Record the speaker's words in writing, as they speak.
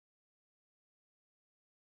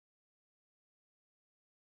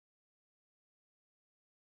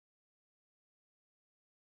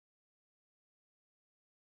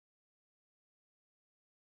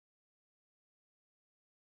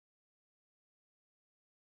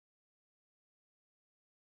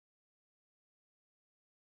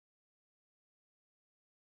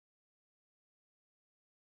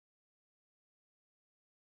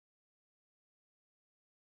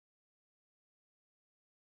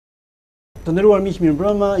Të nderuar miq,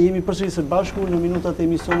 mirëmbrëma, jemi përsëri së bashku në minutat e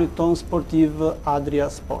emisionit ton sportiv Adria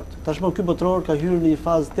Sport. Tashmë ky botror ka hyrë në një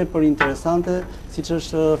fazë tepër interesante, siç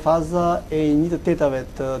është faza e 1/8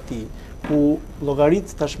 të tij, ku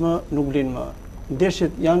llogarit tashmë nuk vlen më.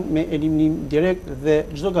 Ndeshjet janë me eliminim direkt dhe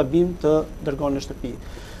çdo gabim të dërgon në shtëpi.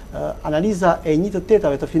 Analiza e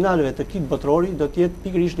 1/8 të finaleve të këtij botrori do të jetë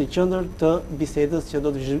pikërisht në qendër të bisedës që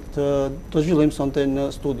do të zhvillojmë sonte në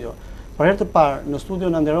studio. Për herë të parë në studio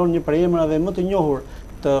na nderon një prej emrave më të njohur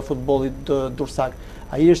të futbollit dursak.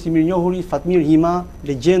 Ai është i mirënjohuri FATMIR HIMA,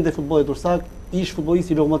 legjendë e futbollit dursak, ish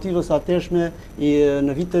futbollist i Lokomotivës së atëhershme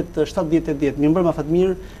në vitet 70-80. Mirëmbrëma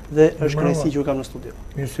FATMIR dhe është kënaqësi që ju kam në studio.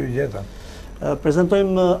 Mirëmbrëma.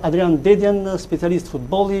 Prezantojmë ADRIAN DEDJAN, specialist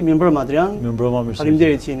futbolli. Mirëmbrëma ADRIAN. Mirëmbrëma, mirë.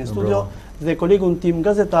 Faleminderit që jeni në studio dhe kolegun tim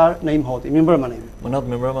gazetar NAIM HOTI. Mirëmbrëma NAIM.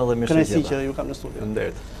 MONAD, mirëmbrëma dhe mirë se Kënaqësi që ju kam në studio.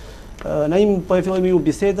 Faleminderit. Naim, po e fillojmë ju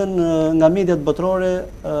bisedën nga mediat botërore.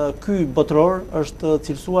 Ky botror është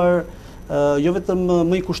cilësuar jo vetëm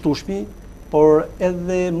më i kushtueshmi, por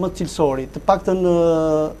edhe më cilësori, të paktën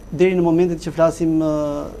deri në momentet që flasim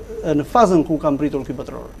në fazën ku ka mbritur ky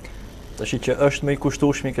botror. Tash që është më i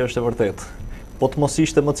kushtueshmi, kjo është e vërtetë. Po të mos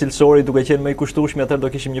ishte më cilësori duke qenë më i kushtueshmi, atëherë do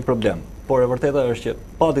kishim një problem. Por e vërteta është që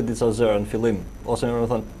pati disa zëra në fillim, ose në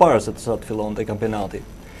thënë para se të fillonte kampionati.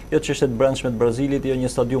 Jo çështje të brendshme të Brazilit, jo një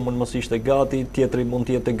stadium mund mos ishte gati, tjetri mund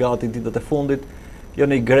të jetë gati ditët e fundit, jo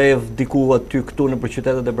një grevë diku aty këtu në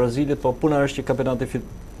qytetet e Brazilit, po puna është që kampionati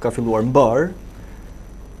ka filluar mbar.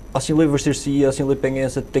 Asnjë lloj vështirësie, asnjë lloj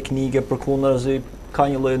pengese teknike përkundazi,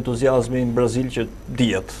 ka një lloj entuziazmi në Brazil që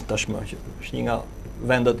dihet tashmë që është një nga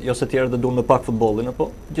vendet, jo se tjerë të duan më pak futbollin,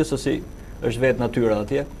 po gjithsesi është vetë natyra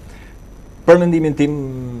atje. Për mendimin tim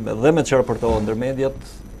dhe me çfarë raportohen ndër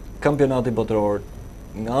mediat, kampionati botëror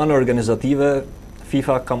nga ana organizative,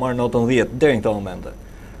 FIFA ka marrë notën 10 deri në këtë moment.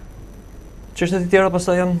 Çështjet e tjera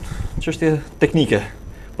pastaj janë çështje teknike,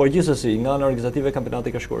 por gjithsesi nga ana organizative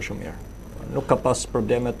kampionati ka shkuar shumë mirë. Nuk ka pas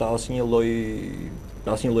probleme të asnjë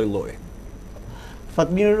lloji.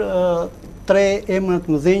 FATMIR, tre emra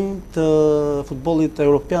të mëdhenj të futbollit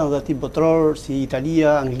evropian dhe atij botror si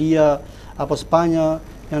Italia, Anglia apo Spanja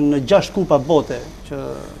janë në 6 kupa bote që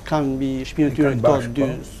kanë mbi shpinën e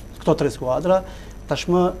tyre këto tre skuadra.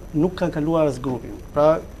 Tashmë nuk kanë kaluar as grupin.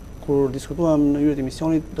 Pra, kur diskutuam në hyrje të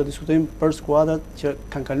emisionit, do diskutojmë për skuadrat që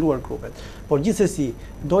kanë kaluar grupet. Por gjithsesi,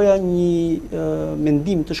 doja një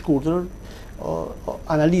mendim të shkurtër,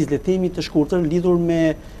 analizë le të themi të shkurtër lidhur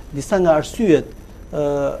me disa nga arsyet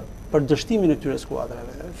për dështimin e këtyre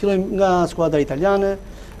skuadrave. Fillojmë nga skuadra italiane,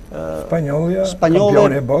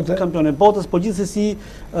 spanjolle, kampione botës, por gjithsesi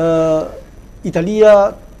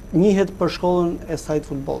Italia njihet për shkollën e saj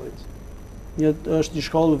të futbollit. Është një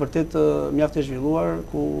shkollë vërtet mjaft e zhvilluar,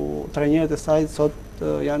 ku trajnerët e saj sot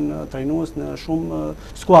janë trajnues në shumë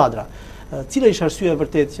skuadra. Cila ishte arsyeja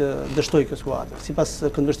vërtet që dështoi kjo skuadër, sipas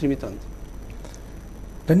këndvështrimit tënd?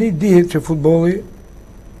 Tani dihet që futbolli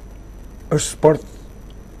është sport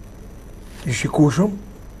i shikueshëm,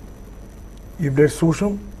 i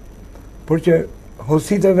vlerësueshëm, por që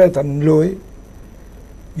hollësitë e veta në lojë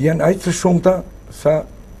janë aq të shumta sa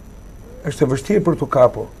është e vështirë për të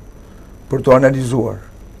kapur, për të analizuar.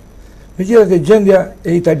 Megjithatë, gjendja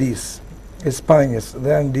e Italisë, e Spanjës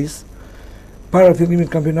dhe Anglisë para fillimit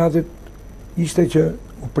të kampionatit ishte që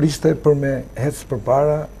u priste për me ecë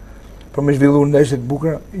përpara, për me zhvilluar ndeshje të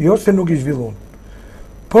bukura, jo se nuk i zhvilluan.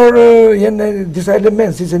 Por janë disa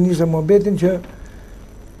elementë, siç e nisëm mohabetin, që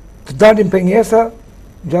të dalin pengesa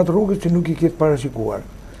gjatë rrugës që nuk i ketë parashikuar.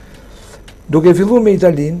 Duke filluar me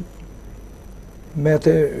Italinë, me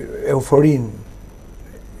atë euforinë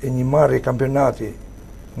e një marrje kampionati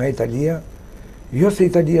nga Italia, jo se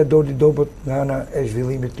Italia doli dobët nga ana e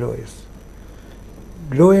zhvillimit të lojës.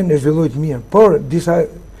 Lojën e zhvilloi të mirë, por disa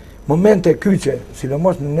momente kyçe,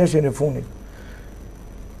 sidomos në ndeshjen e fundit,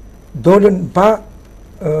 dolën pa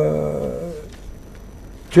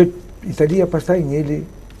që Italia pastaj njeli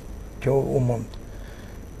që u mund.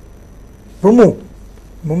 Për mu,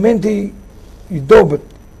 momenti i dobët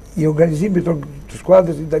i organizimit të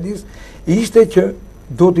skuadrës italisë ishte që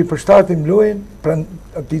do t'i përshtatim lojën pranë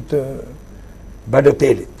atij të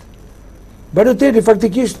Balotellit. Balotelli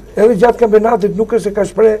faktikisht edhe gjatë kampionatit nuk është se ka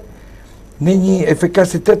shpreh në një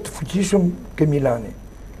efikacitet të fuqishëm ke Milani.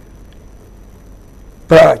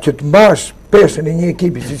 Pra që të mbash peshën e një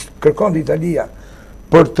ekipi si kërkonte Italia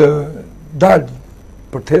për të dalë,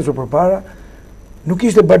 për të ecur përpara, nuk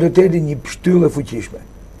ishte Balotelli një shtyllë e fuqishme,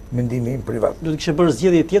 mendimi im privat. Do të kishte bërë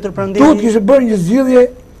zgjedhje tjetër pranë? Do të kishte bërë një zgjedhje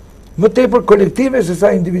më tepër kolektive se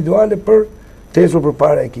sa individuale për të ecur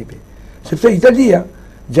përpara ekipi. Sepse Italia,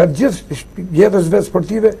 gjatë gjithë jetës vetë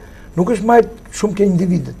sportive, nuk është marrë shumë ke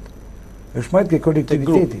individet. është majtë ke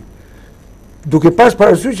kolektiviteti. Duke pas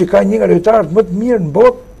parasysh që ka një nga lojtarët më të mirë në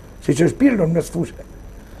botë, siç është Pirlo në mes fushë.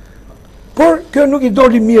 Por kjo nuk i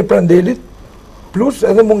doli mirë Prandelit, plus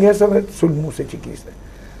edhe mungesave sulmuese që kishte.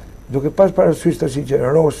 Duke pas parasysh tash që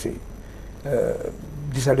Rossi,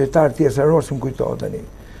 disa lojtarë tjerë se Rossi më kujtohet tani,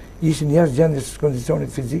 ishin jashtë gjendjes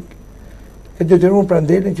kondicionit fizik, e detyruan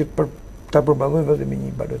Prandelin që ta përballojë vetëm me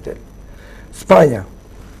një Balotelli. Spanja.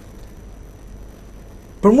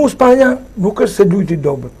 Për mua Spanja nuk është se lujti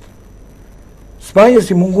dobët. Spanja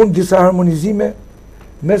si mungon disa harmonizime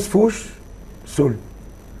mes fush sul.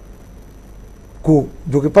 Ku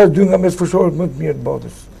duke pas dy nga mes fushorët më të mirë të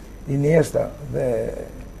botës, Iniesta dhe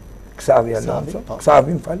Xavi Alonso,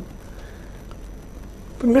 Xavi më fal.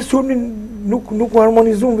 Me sulmin nuk u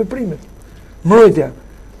harmonizuan veprimet. Mbrojtja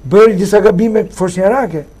bëri disa gabime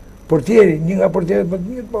foshnjarake, portieri, një nga portierët më të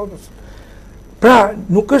mirë të botës. Pra,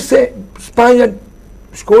 nuk është se Spanja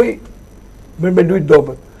shkoi me lujt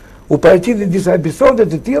dobët. U paraqitin disa episode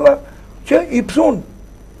të tilla që i psun.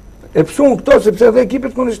 E psun këto sepse edhe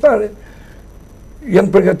ekipet kundërshtare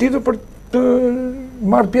janë përgatitur për të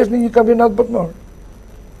marrë pjesë në një kampionat botëror.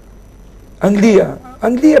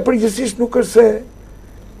 Anglia përgjithsisht nuk është se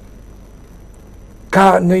ka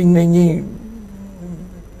në një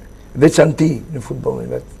veçanti në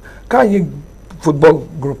futbollin vet. Ka një futboll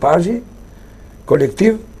grupazhi,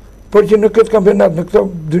 kolektiv, por që në këtë kampionat, në këto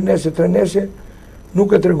 2 neshe, 3 neshe,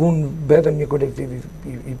 nuk e tregon vetëm një kolektiv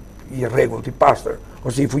i rregullt, i pastër,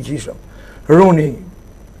 ose i fuqishëm. Rooney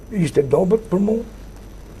ishte dobët për mua,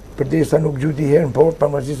 përderisa nuk gjuti herë në portë,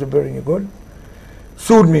 pavarësisht se bëri një gol.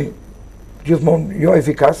 Sulmi gjithmonë jo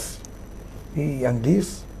efikas i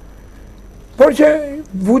Anglisë, por që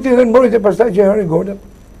vuti dhe në mbrojtje pastaj që hëri golet.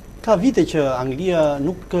 Ka vite që Anglia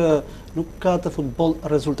nuk ka të futboll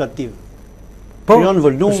rezultativ. Krijon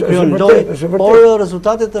volum, krijon lojë, por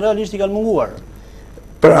rezultatet realisht i kanë munguar.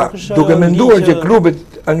 Pra, duke menduar që klubet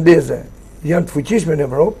angleze janë të fuqishme në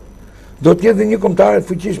Evropë, do të jetë një kombëtare të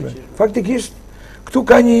fuqishme. Faktikisht, këtu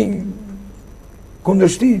ka një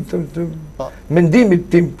kundërshti të mendimit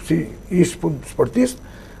tim si ish sportist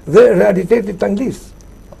dhe realitetit të Anglisë.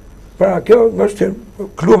 Pra, kjo është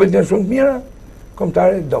klubet janë shumë të mira,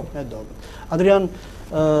 kombëtare dobët. Adrian,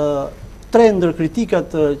 3 ndër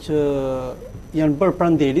kritikat që janë bërë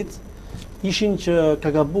Prandelit ishin që ka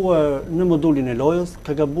gabuar në modulin e lojës,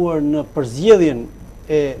 ka gabuar në përzgjedhjen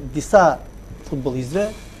e disa futbollistëve,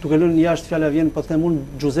 duke lënë jashtë fjala vjen po them unë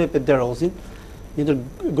Giuseppe De Rosin, një ndër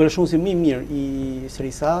goleshonësi më i mirë i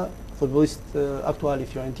Serie A, futbollist aktual i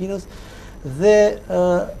Fiorentinës, dhe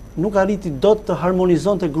nuk arriti dot të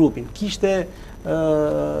harmonizonte grupin. Kishte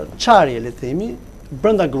çarje, le të themi,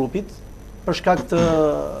 brenda grupit për shkak të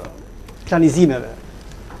planizimeve.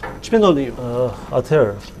 Ç'më ndodhi ju?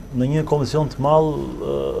 Atëherë, në një komision të madh,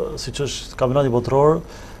 siç është kampionati botëror,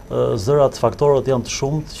 zërat faktorët janë të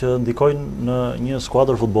shumtë që ndikojnë në një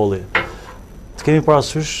skuadër futbolli. Të kemi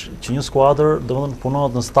parasysh që një skuadër domethënë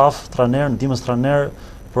punohet në staf, trajner, ndihmës trajner,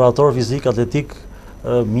 operator fizik, atletik,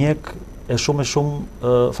 mjek e shumë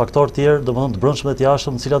faktorë tjerë, domethënë të brendshëm dhe të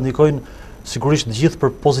jashtëm, të cilat ndikojnë sigurisht të gjithë për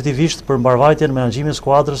pozitivisht për mbarvajtjen, menaxhimin e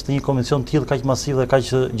skuadrës në një komision të tillë kaq masiv dhe kaq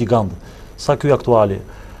gjigant, sa ky aktuali.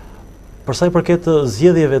 Për sa i përket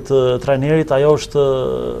zgjedhjeve të trajnerit, ajo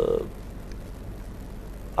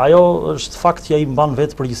është fakt që ai mban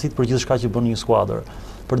vetë përgjegjësitë për gjithçka që bën një skuadër.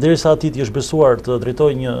 Përderisa atij i është besuar të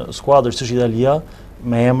drejtojë një skuadër siç Italia,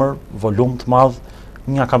 me emër, volum të madh,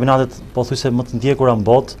 një nga kampionatet pothuajse më të ndjekura në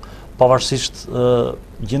botë, pavarësisht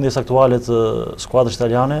gjendjes aktuale të skuadrës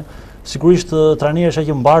italiane, sigurisht trajneri është ai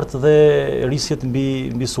që mbart dhe rrisjet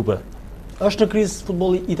mbi supe. Është në krizë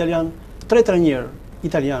futbolli italian, 3 trajnerë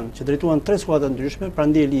italian që drejtuan 3 skuadra ndryshme,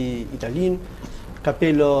 Prandelli Italin,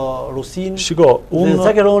 Capello Rusin, dhe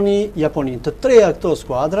Zaccheroni Japonin. Të 3 këto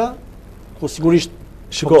skuadra, ku sigurisht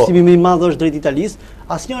fokusimi më i madh është drejt Italisë,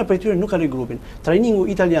 asnjëra prej tyre nuk ka lënë grupin. Trajningu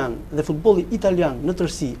italian dhe futbolli italian në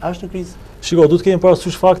tërësi është në krizë. Duhet kemi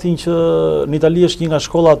parasysh faktin që në Itali është një nga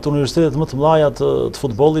shkollat të universitetet më të mëdha të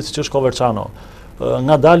futbollit, siç është Coverciano.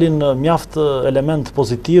 Nga dalin mjaft element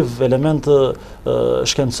pozitiv, element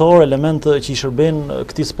shkencor, element që i shërben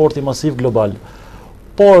këtij sporti masiv global.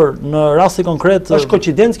 Por në rasti konkret është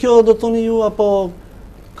koincidencë kjo, do thoni ju, apo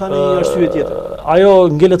ka një arsye tjetër? Ajo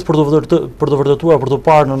ngelet për të vërtetuar, për të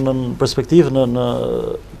parë në perspektivë në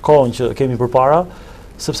kohën që kemi përpara,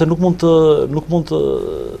 sepse nuk mund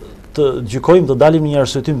të gjykojmë, të dalim një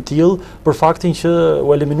arsyetim tillë për faktin që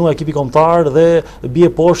u eliminua ekipi kombëtar dhe bie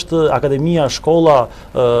poshtë akademia, shkolla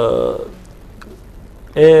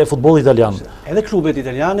e futbollit italian. Edhe klubet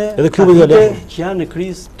italiane, që janë në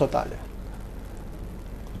krizë totale.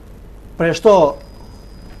 Presto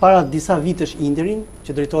para disa vitesh Interin,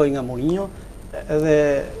 që drejtohej nga Mourinho,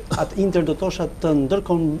 edhe atë Inter do thosha të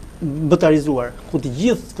ndërkombëtarizuar, ku të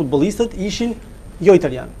gjithë futbollistët ishin jo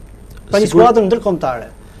italian. Pra një skuadër ndërkombëtare.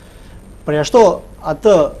 Përjashto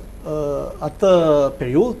atë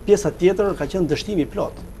periudhë, pjesa tjetër ka qenë dështimi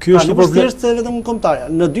plot. Ky është një problem se vetëm kombëtare.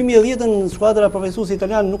 Në 2010-ën skuadra profesuese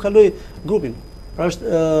italiane nuk kaloi grupin. Pra është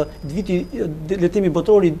viti le të themi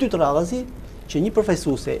botrori i dytë radhasi që një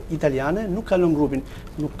profesuese italiane nuk kalon grupin,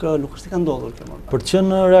 nuk është ka ndodhur kjo. Për të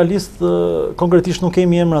qenë realist, konkretisht nuk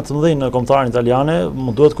kemi emra të mëdhenj në kombëtarën italiane,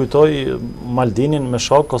 më duhet kujtoj Maldinin me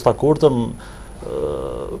shok, Costa Curtën,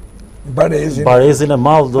 Barezin e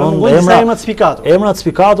madh, emra të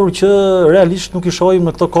spikatur që realisht nuk i shohim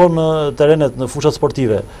në këto kohë në terrenet, në fushat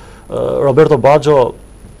sportive. Roberto Baggio,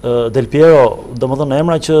 Del Piero, domethënë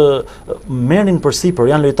emra që merrin përsipër,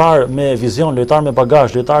 janë lojtar me vizion, lojtar me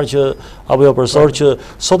bagazh, lojtar që apo jo përsor që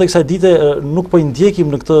sot e kësaj dite nuk po i ndjekim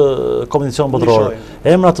në këtë kompeticion botror.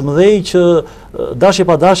 Emra të mëdhej që dashje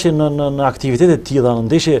pa dashje në aktivitete të tilla, në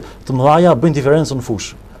ndeshje të mëdha bëjnë diferencën në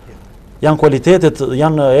fushë. Janë kualitetet,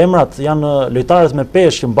 janë emrat, janë lojtarët me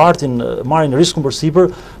peshë që mbartin, marrin riskun përsipër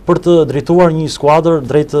për të drejtuar një skuadër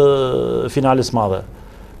drejt finales madhe.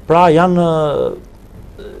 Pra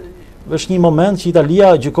është një moment që Italia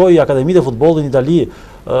gjykoi akademitë e futbollit në Itali,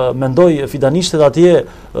 mendoi fidanishtet atje,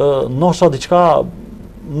 ndoshta diçka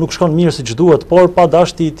nuk shkon mirë siç duhet, por pa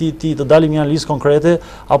dash të dalim një analizë konkrete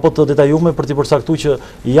apo të detajuar për të përcaktuar që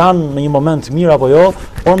janë në një moment mirë apo jo,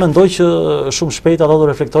 por mendoj që shumë shpejt ato do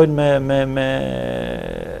reflektojnë me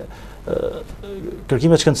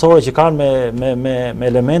kërkimet shkencore që kanë me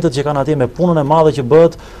elementet që kanë atje, me punën e madhe që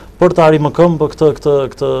bëhet për të arrijë më këmbë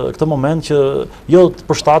këtë moment që jo të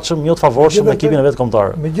përshtatshëm, jo të favorshëm me ekipin e vet kombëtar.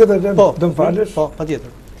 Megjithatë, do më falësh? Po,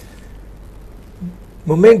 patjetër.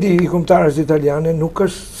 Momenti i kombëtarës italiane nuk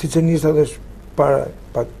është siç e nisa edhe para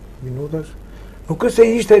pak minutash, nuk është se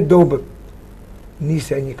ishte e dobët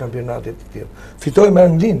nisja e një kampionati të tillë. Fitoi me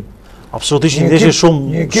Anglinë. Absolutisht një ndeshje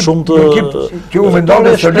shumë të që u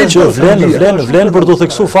mendonë që vlen për të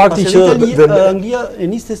theksuar fakti që Anglia e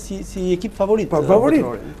niste si ekip favorit. Por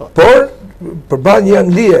përballë një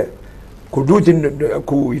Anglie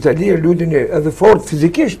ku Italia lutin edhe fort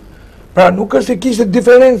fizikisht. Pra nuk është se kishte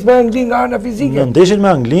diferencë me Anglinë nga ana fizike. Në ndeshjen me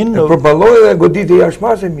Anglinë përballoi dhe goditi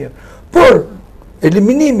jashtëmase mirë. Por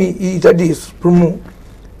eliminimi i Italisë për mua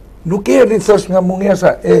nuk erdhi thosht nga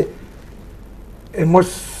mungesa e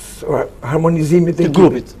mos harmonizimit të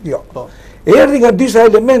grupit. Jo. Erdhi nga disa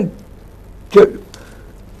element që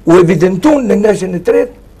u evidentuan në ndeshjen e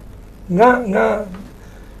tretë nga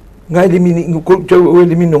që u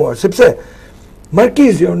eliminua. Sepse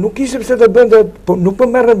Marquisio nuk ishte pse të bënte, po nuk po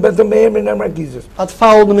merren vetëm me emrin e Marquisios. Atë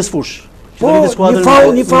faull në mesfush. Po,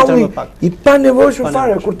 një faull i panevojshëm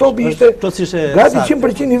fare, kur topi ishte gati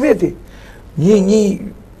 100% i veti.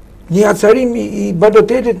 Një acarim i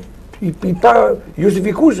Balotellit i pa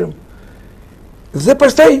justifikueshëm. Dhe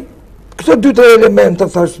pastaj këto dy tre elemente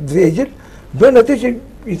thash të vegjël bën atë që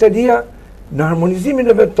Italia në harmonizimin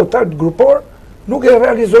e vet total grupor nuk e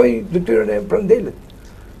realizoi detyrën e prandelit.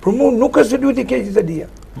 Për mua nuk është se luti keq Italia.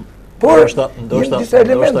 Por ndoshta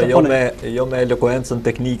jo me elokuencën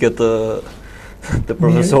teknike të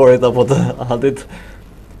profesorit apo të Adit.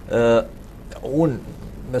 Unë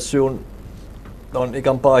me syun i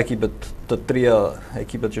kam pa ekipet të trija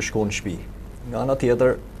ekipet që shkuan në shtëpi. Nga ana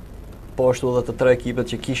tjetër, po ashtu edhe të tre ekipet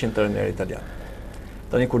që kishin trajner italian.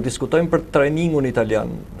 Tani kur diskutojmë për trajningun italian,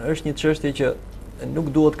 është një çështje që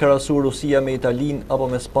nuk duhet krahasuar Rusia me Italinë apo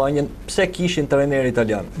me Spanjën, pse kishin trajner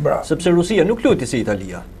italian. Sepse Rusia nuk luti si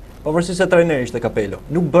Italia. Pavarësisht se trajneri ishte Capello,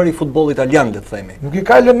 nuk bëri futboll italian, le të themi. Nuk i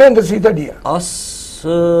ka elemente si Italia. As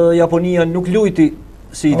Japonia nuk luajti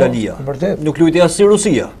si Italia. Nuk luajti as si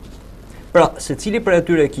Rusia. Pra, secili prej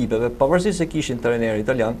atyre ekipeve, pavarësisht se kishin trajner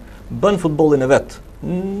italian, bën futbollin e vet.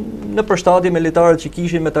 Në përshtatje me lojtarët që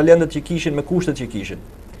kishin, me talentet që kishin, me kushtet që kishin.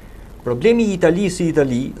 Problemi i Italisë si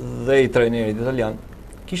Itali dhe i trajnerit italian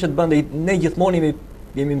kishte të bënte ne gjithmonë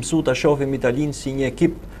jemi mësuar ta shohim Italinë si një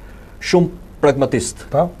ekip shumë pragmatist,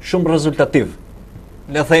 shumë rezultativ.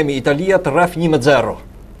 Le themi Italia të rraf 1-0.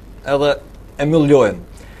 Edhe e mbyll lojën.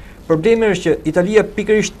 Problemi është që Italia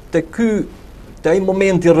pikërisht te ai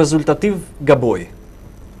momenti rezultativ gaboi.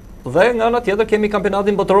 Dhe nga ana tjetër kemi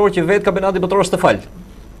kampionatin botror që vetë kampionati botror s'të fal.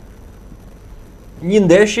 Një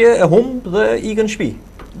ndeshje e humb dhe ikën në shtëpi.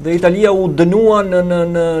 Dhe Italia u dënua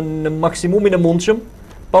në maksimumin e mundshëm,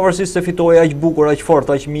 pavarësisht se fitoi aq bukur, aq fort,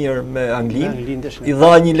 aq mirë me Anglinë. I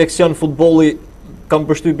dha një leksion futbolli, kam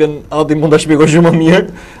përshtypjen Adi mund ta shpjegoj shumë më mirë,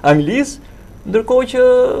 Anglisë, ndërkohë që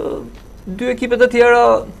dy ekipet e tjera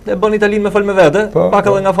e bën Italinë me fal me vete, pak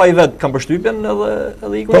edhe nga faji vet kanë përshtypjen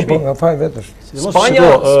edhe ikun Po, shtëpi. nga faji vetë është.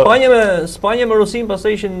 Spanja me Rusin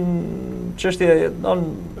pastaj ishin çështje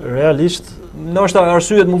Realisht, ndoshta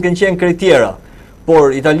arsyet mund të kenë qenë krejt tjera,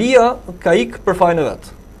 por Italia ka ikë për fajin e vet.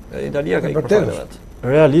 Italia ka ikë për fajin e vet.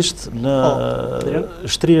 realisht në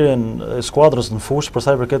shtrirjen e skuadrës në fushë për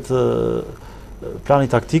sa i përket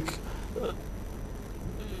planit taktik,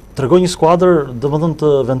 tregoj një skuadër domethënë të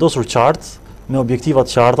vendosur qartë, me objektivat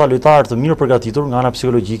qarta, lojtarë të mirë përgatitur nga ana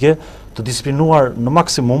psikologjike, të disiplinuar në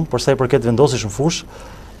maksimum për sa i përket vendosjes në fushë.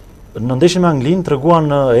 Në ndeshjen me Anglinë treguan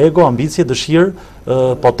ego, ambicie, dëshirë,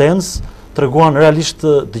 potencë, treguan realisht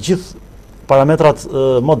të gjithë parametrat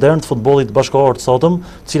modern të futbollit bashkëkohor të sotëm,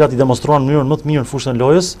 të cilat i demonstruan në mënyrën më të mirë në fushën e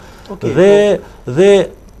lojës. Dhe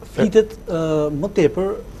flitet më tepër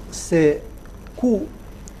se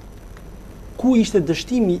ku ishte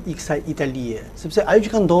dështimi i kësaj Italie, sepse ajo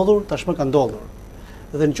që ka ndodhur tashmë ka ndodhur.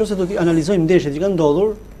 Dhe nëse do të analizojmë ndeshjet që kanë ndodhur,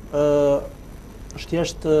 është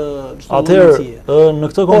jashtë atëherë në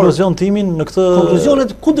këtë konkluzion timin, në këtë konkluzionet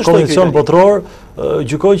ku dështoi komision botror,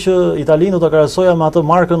 gjykoj që Italinë do ta krahasoja me atë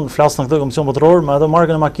markën, flas në këtë komision botror, me atë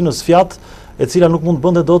markën e makinës Fiat, e cila nuk mund të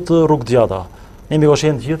bënte dot rrugë të gjata. Ne jemi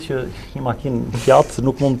koshient gjithë që një makinë Fiat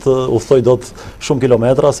nuk mund të udhtoj dot shumë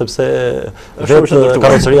kilometra, sepse vetë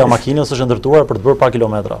karroceria e makinës është ndërtuar për të bërë pak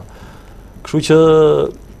kilometra. Kështu që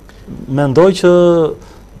mendoj që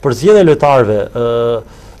për zgjedhjen e lojtarëve,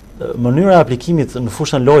 mënyra e aplikimit në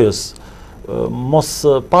fushën lojës,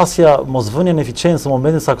 mos vënien eficiencë në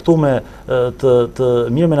momentin saktuar të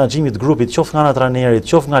mirë menaxhimit të grupit, qoftë nga ana trajnerit,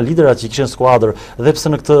 qoftë nga liderat që kishin skuadër, dhe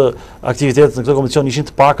pse në këtë aktivitet, në këtë komisión ishin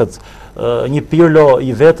të pakët, një Pirlo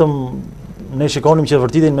i vetëm ne shikonim që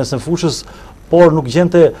vërtetin mes në fushës, por nuk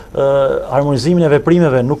gjente harmonizimin e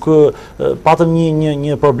veprimeve, nuk patëm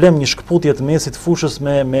një problem, një shkputje të mesit fushës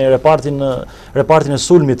me repartin e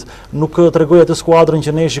sulmit, nuk tregoi atë skuadrën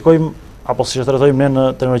që ne shikojmë, apo si që të rëtojmë ne në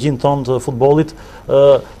terminologjinë tonë të futbollit,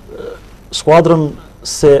 skuadrën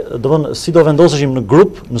si do vendoseshim në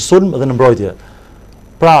grup, në sulm dhe në mbrojtje.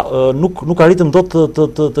 Pra, nuk arritëm dot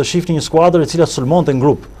të shihni një skuadër e cila sulmonte në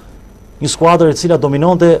grup. Një skuadër e cila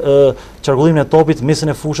dominonte qarkullimin e topit,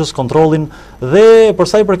 mesin e fushës, kontrollin, dhe për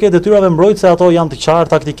sa i përket detyrave mbrojtëse, ato janë të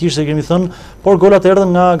qartë taktikisht, se kemi thënë, por golat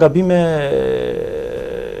erdhën nga gabime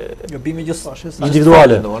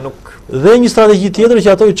individuale. Dhe një strategji tjetër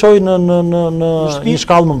që ato i çoi në një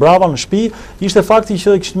shkallë më mbrapa, në shtëpi, ishte fakti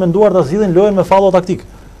që kishin menduar ta zgjidhin lojën me fallo taktik.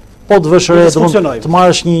 Po të vësh re, të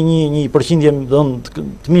marrësh një përqindje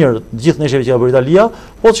të mirë të gjithë ndeshjeve që ka bërë Italia,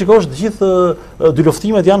 po të shikosh të gjithë dy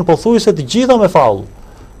luftimet janë pothuajse të gjitha me faull.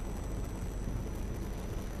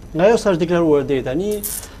 Nga ajo sa është deklaruar deri tani,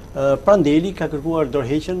 Prandelli ka kërkuar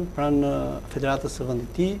dorëheqjen pranë federatës së vendit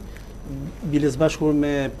të tij, bile së bashkuar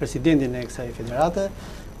me presidentin e kësaj federate,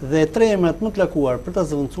 dhe tre emrat më të lakuar për ta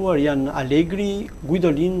zëvendësuar janë Allegri,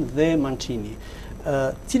 Guidolin dhe Mancini.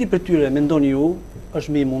 Cili për tyre mendoni ju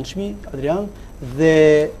është më i mundshmi, Adrian, dhe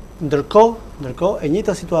ndërkohë e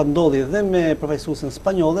njëjta situatë ndodhi dhe me përfaqësuesen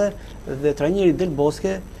spanjolle dhe trajneri Del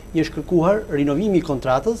Bosque i është kërkuar rinovimi i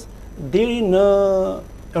kontratës deri në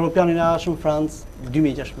Europianin e Ashëm Francë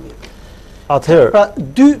 2016. Atëherë, pra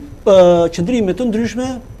dy qëndrime të ndryshme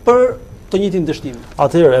për të njëjtin dështim.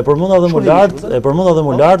 Atëherë, e përmenda dhe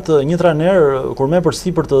më lart, një trajner kur merr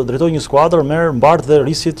përsipër të drejtojë një skuadër, merr mbart dhe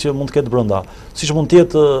rrisjet që mund të ketë brenda. Siç mund të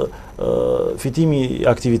jetë fitimi i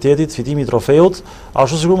aktivitetit, fitimi i trofeut,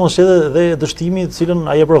 ashtu sikur mund të jetë dhe dështimi të cilën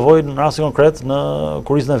ai e provoi në rastin konkret në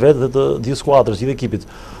kurizën e vet dhe të gjithë skuadrës, gjithë ekipit.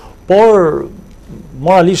 Por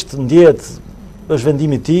moralisht ndjehet është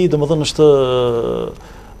vendimi i tij, domethënë është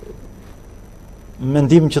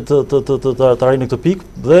mendim që të arrijë në këtë pikë,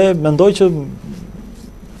 dhe mendoj që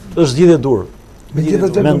është zgjidhje dur.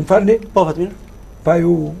 Megjithatë, më falni, po Fatmir, pa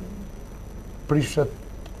ju prishat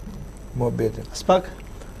mohabetin. Spak,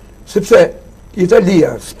 sepse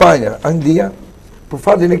Italia, Spanja, Anglia, për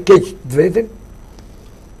fatin e keq të vetin,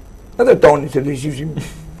 edhe toni që do ishim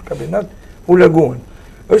kampionat, u larguan.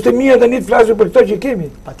 Është e mia tani të flasim për këto që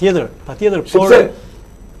kemi. Patjetër, por sepse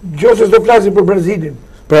gjose do flasim për Brazilin,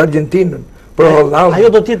 për Argentinën, për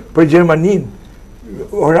Hollandën, për Gjermaninë.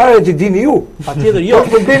 Oraret i dini ju. Patjetër, jo.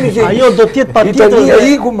 Ajo do të jetë patjetër. Italia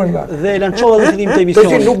iku më nga. Dhe lançova në fillim të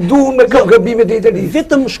emisionit. Tash nuk duan me gabimet e Italisë.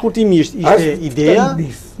 Vetëm shkurtimisht ishte ideja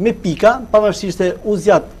me pika, pavarësisht se u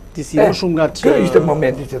zgjat disi më shumë nga Kjo ishte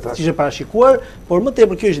momenti që thash. Ishte parashikuar, por më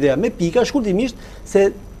tepër kjo është ideja me pika, shkurtimisht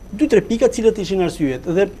se 2-3 pika të cilët ishin arsyet.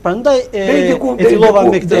 Dhe prandaj e fillova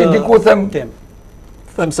me këtë temë.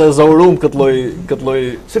 Them se zaurum këtë lloj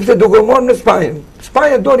sepse duke marrë në Spanjë.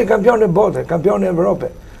 Spanja doli kampion e bote, kampion e Evropë.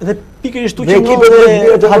 Dhe pikërisht tu që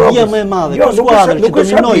ndodhe habia më e madhe, kjo skuadër që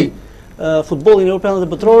dominoi futbollin evropian dhe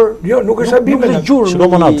botror. Jo, nuk është habi me Shiko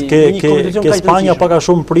Monad, ke Spanja pak a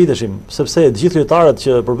shumë priteshim, sepse të gjithë lojtarët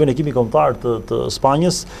që përbëjnë ekipi kombëtar të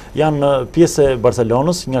Spanjës janë pjesë e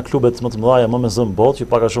Barcelonës, nga klubet më të mëdha më me zë në botë, që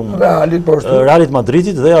pak a shumë Realit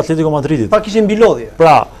Madridit dhe Atletico Madridit. Pak ishin mbilodhje.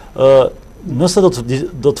 Pra, nëse do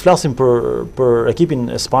të flasim për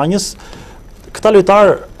ekipin e Spanjës, këta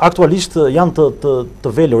lojtarë aktualisht janë të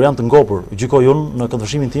velur, janë të ngopur, gjykoj unë në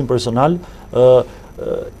këndvështrimin tim personal,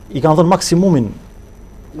 i kanë dhënë maksimumin.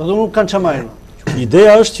 Do të nuk kanë çamarin.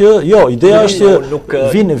 Ideja është që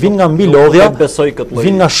vin nga mbi lodhja,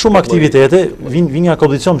 vin nga shumë aktivitete, vin nga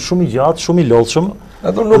kompeticion shumë i gjatë, shumë i lodhshëm.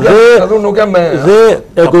 Dhe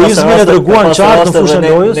egoizmin e treguan qartë në fushën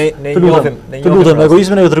e lojës. Të lutem,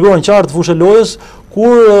 egoizmin e treguan qartë në fushën e lojës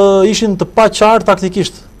kur ishin të pa qartë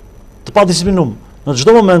taktikisht, të pa disiplinum. Në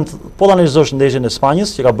çdo moment, po ta analizosh ndeshjen e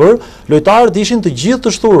Spanjës që ka bërë, lojtarët ishin të gjithë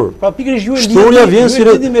të shturur. Pra pikërisht ju shturja vjen si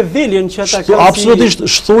me veljen që ata kanë. Absolutisht,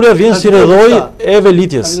 shturja vjen si rrethoj e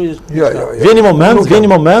velitjes. Vjen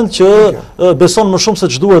një moment që beson më shumë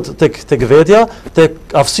se ç'duhet tek vetja, tek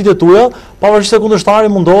aftësitë e tua, pavarësisht se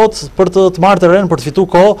kundërshtari mundohet për të marrë terren, për të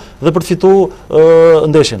fituar kohë dhe për të fituar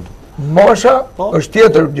ndeshjen. Mosha është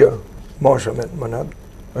tjetër gjë. Mosha me Monad.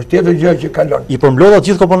 Është tjetër gjë që kalon. I përmblodha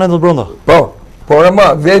gjithë komponentët brenda. Po. Por ama,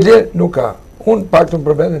 velje nuk ka. Unë paktën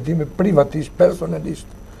për veten time privatisht, personalisht.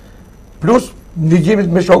 Plus ndigjimit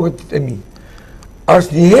me shokët e mi.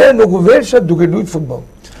 Asnjëherë nuk u velsha duke luajtur futboll.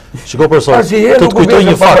 Shiko profesor, të të kujtoj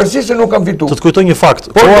një fakt. Pavarësisht se nuk kam fituar. Të të kujtoj një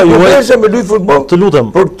fakt. Por ju velsha me luajtur futboll. Të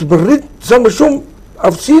lutem. Për të rrit sa më shumë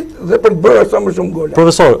aftësitë dhe për të bërë sa më shumë gola.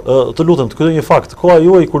 Profesor, të lutem, të kujtoj një fakt. Koha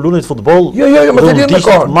juaj kur luanit futboll, jo, më të lidh me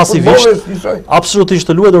kohën. Masivisht, absolutisht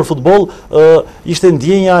të luajtur futboll, ishte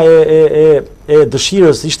ndjenja e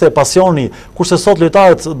dëshirës, ishte pasioni, kurse sot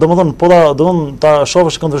lojtarët, domethënë ta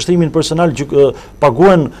shohësh këndvështrimin personal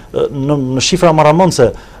paguhen në shifra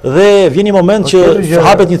marramëndse dhe vjen një moment që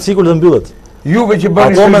hapet një cikull dhe mbyllet. Juve që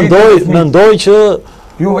bëni apo mendoj që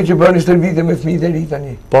Juve që bëni stërvitje me fëmijët e ri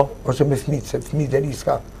tani. Po. Ose me fëmijët, se fëmijët e ri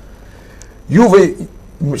s'ka. Juve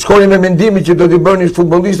shkoni me mendimin që do t'i bëni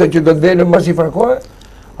futbollista që do të velen mbas i farkohe?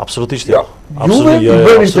 Absolutisht jo. Juve i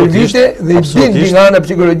bëni stërvitje dhe i bindi nga ana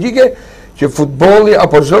psikologjike që futbolli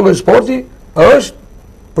apo çdo lloj sporti është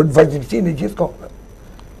për të vazhdimsinë e gjithë kohës.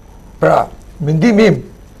 Pra, mendimi im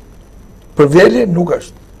për vjelje nuk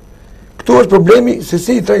është. Këtu është problemi se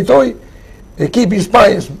si i trajtoi ekipi i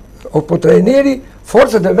Spanjës apo trajneri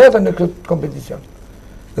forcat e veta në këtë kompeticion.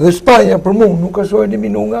 Dhe Spanja për mua nuk ka shojë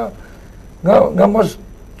eliminu nga mos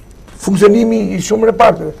funksionimi i shumë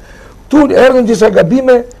reparteve. Tu erdhën disa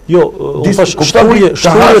gabime, shturje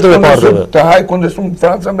të reparteve. Të haj kundërshtum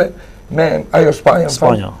Franca me ajo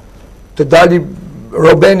Spanja. Të dali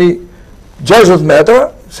Robeni 60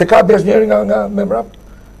 metra, se kapi asnjëri nga me mbrap,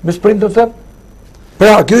 me sprint të them.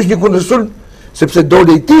 Pra, kjo është një kundërshtum sepse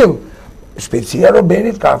dole i tillë. Shpejtësia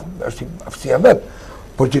Robenit ka është aftësia vet,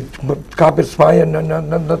 por që të kapet Spanja në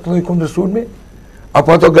të lloj kundërshturmi,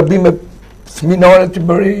 apo ato gabime fëminore që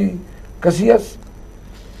bëri Casillas.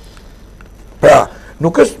 Pra,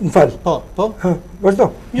 nuk është, më fal. Po. Vazhdo.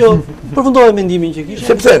 Jo, përfundoi mendimin që kishe.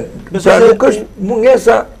 Sepse, pra nuk është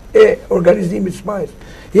mungesa e organizimit të Spanjës.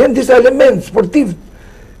 Janë disa elementë sportiv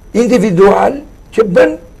individual që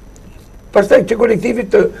bën pastaj që kolektivi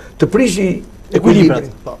të prishi ekuilibrin.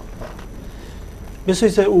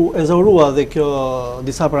 Besoj se u ezaurua dhe kjo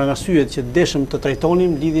disa parangasyet që deshëm të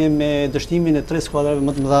trajtonim lidhje me dështimin e 3 skuadrave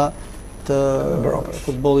më të mëdha të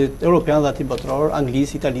futbollit evropian dhe atij botror,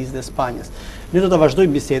 Anglisë, Italisë dhe Spanjës. Ne do ta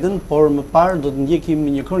vazhdojmë bisedën, por më parë do të ndjekim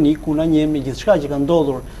një kronik ku na njeh me gjithçka që ka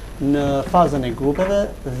ndodhur në fazën e grupeve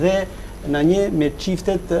dhe na njeh me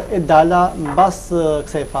çiftet e dala mbas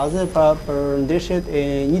kësaj faze për ndeshjet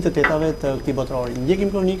e 1/8 të këtij botrori.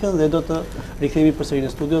 Ndjekim kronikën dhe do të rikthehemi përsëri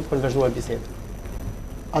në studio për të vazhduar bisedën.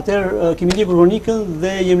 Atëherë kemi ndjekur kronikën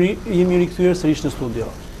dhe jemi rikthyer sërish në studio.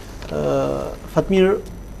 FATMIR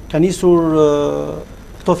ka nisur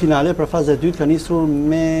këto finale për fazën e dytë ka nisur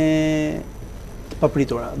me të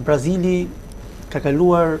papritura. Brazili ka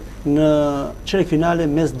kaluar në çerek finale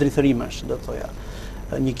mes drithërimash, do të thoja.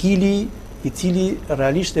 Një kili i cili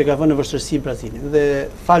realisht e ka vënë në vështirësi Brazilin dhe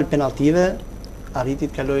fal penaltive arriti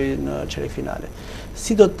të kalojë në çerek finale.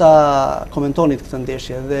 Si do ta komentonit këtë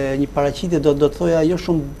ndeshje dhe një paraqitje do të thoja jo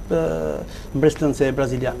shumë mbretëlënse e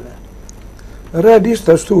brazilianëve? Realisht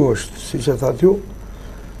ashtu është, siç e thatë ju,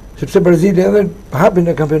 sepse Brazili edhe hapin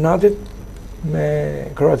e kampionatit me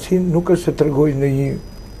Kroacinë nuk është se tregoi në një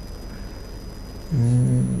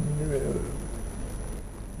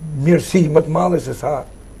mirësi më të madhe se sa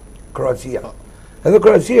Kroacia. Edhe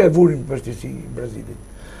Kroacia e vurin vështirësi Brazilit.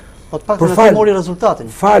 Po të paktën atë mori rezultatin.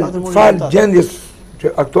 Fal gjendjes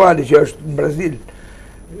aktuale që është në Brazil,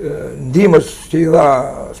 ndihmës që i dha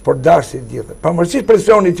sportdarësit gjithë. Pavarësisht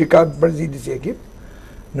presionit që ka Brazili si ekip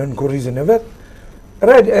në kurrizën e vet,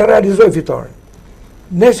 e realizoi fitoren.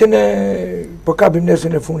 Po kapim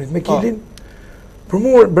nesën e fundit me Kilin. Për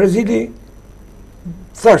mua Brazili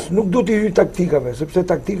thash, nuk du t'i hyj taktikave, sepse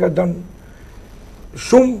taktika don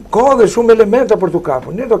shumë kohë dhe shumë elementa për t'u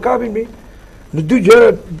kapur. Ne do kapim në dy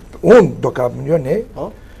gjëra, unë do kapim, jo ne,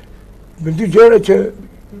 në dy gjëra që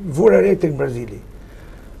vura re tek Brazili.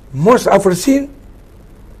 Mos afërsinë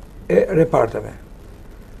e reparteve.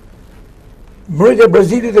 Mbrojtja e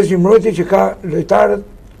Brazilit është një mbrojtje që ka lojtarët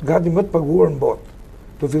gati më të paguar në botë.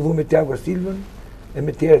 Të fillu me Thiago Silva e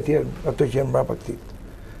me tjerë, ato që janë mbrapa këtij.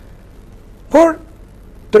 Por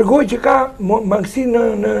tregoj që ka mangësi në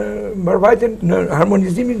mbarvajtjen, në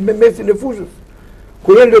harmonizimin me mesin e fushës. Ku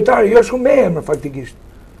janë lojtarë jo shumë me emër faktikisht.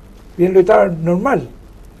 Janë lojtarë normal.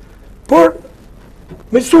 Por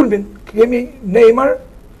me sulmin kemi Neymar,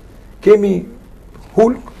 kemi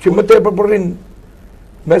Hulk, që më tepër po rrin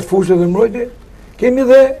mes fushës dhe mbrojtje, kemi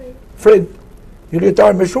dhe Fred, një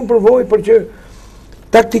lojtar me shumë përvojë, por që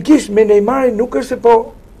taktikisht me Neymarin nuk është se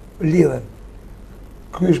po lidhen.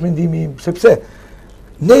 Ky është mendimi im, sepse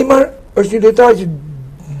Neymar është një lojtar që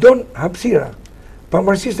don hapësira.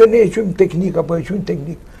 Pavarësisht se ne e quajmë teknik apo e quajmë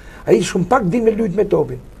teknik, ai shumë pak din me lut me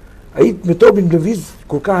topin. Ai me topin lëviz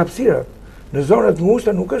kur ka hapësira. Në zonat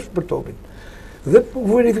ngushta nuk është për topin. Dhe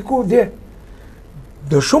verifiku dje.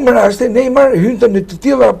 Në shumë raste Neymar hynte në të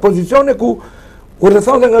tilla pozicione ku u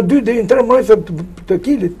rrethonte nga 2 deri në 3 mbrojtëse të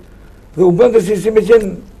Kilit dhe u bënte si me qenë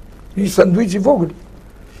një sanduiç i vogël.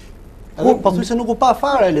 Edhe pathyse nuk u pa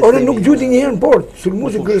fare le. Ora nuk gjuti një herë në port,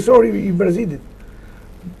 sulmuesi kryesori i Brazilit.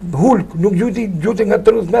 Hulk nuk gjuti nga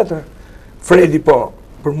 30 metra. Fredi po,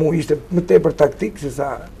 për mua ishte më tepër taktik se sa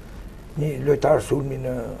një lojtar sulmi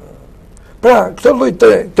në. Pra, këto lloj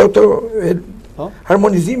të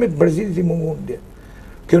harmonizimet Brazilit i mungon dje.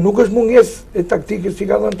 Kjo nuk është mungesë e taktikës që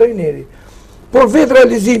ka dhënë trajneri, por vetë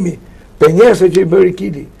realizimi, penjesa që i bëri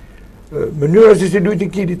Kili, mënyra se si luajti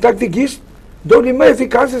Kili taktikisht, doli më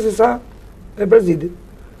efikase se sa e Brazilit.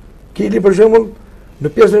 Kili për shembull në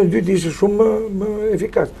pjesën e dytë ishte shumë më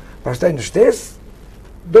efikas. Pastaj në shtesë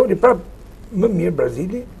doli prapë më mirë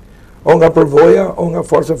Brazili, o nga përvoja, o nga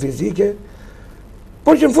forca fizike.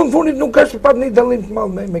 Por që në fundit nuk ka pat një dallim të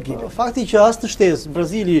madh me Kilin. Fakti që as në shtesë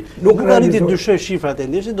Brazili nuk arriti të dyshoj shifrat e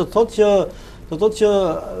ndeshjes, do të thotë që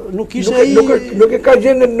nuk ishte ai nuk e ka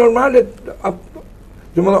gjendën normale,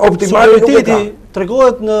 domethënë optimale nuk e ka.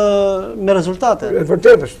 Tregohet me rezultate. E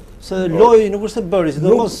vërtetë është. Se loj nuk është e bëri,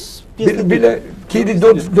 sidomos pjesë bile Kili do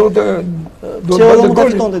të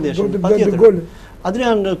fitonte ndeshjen, patjetër.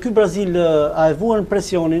 Adrian, ky Brazil a e vuan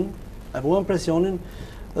presionin,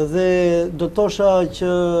 dhe do të thosha që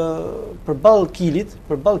përballë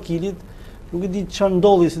Kilit, nuk e di çfarë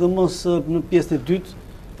ndodhi, sidomos në pjesën e dytë,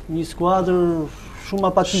 një skuadër shumë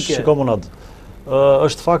apatike. Shiko Monad,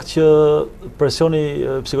 është fakt që presioni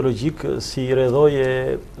psikologjik si rrjedhoj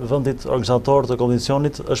e vendit organizator të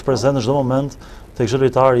kompeticionit është prezent në çdo moment tek çdo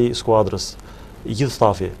lojtar i skuadrës, i gjithë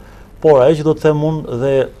stafi. Por ajo që do të them unë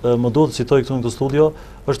dhe më duhet të citoj këtu në këtë studio,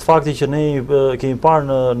 është fakti që ne kemi parë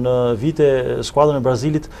në vite skuadrën e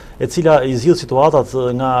Brazilit, e cila i zgjidh situatat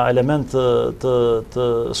nga element të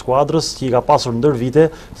skuadrës që i ka pasur ndër vite,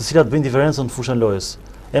 të cilat bëjnë diferencën në fushën lojës.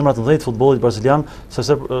 Emrat të mëdhenj të futbollit brazilian,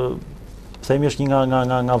 sepse themi është një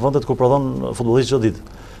nga vendet ku prodhon futbollistë çdo ditë.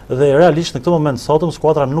 Dhe realisht në këtë moment sotëm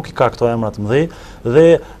skuadra nuk i ka këto emra të mëdhenj dhe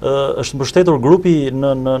është mbështetur grupi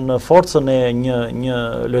në forcën e një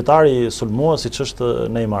lojtari sulmues siç është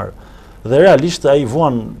Neymar. Dhe realisht ai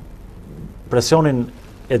vuan presionin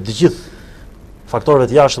e të gjithë faktorëve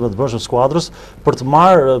të jashtëm të brendshëm skuadrës për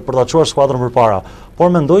ta çuar skuadrën përpara.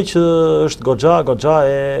 Por mendoj që është goxha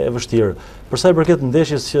e vështirë. Për sa i përket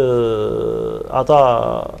ndeshjes që ata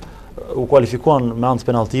u kualifikuan me anë të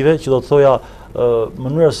penaltive, që do të thoja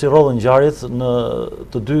mënyra si rrodhën ngjarjet në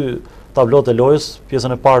të dy tablot e lojës,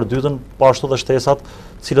 pjesën e parë, dytën, po ashtu dhe shtesat,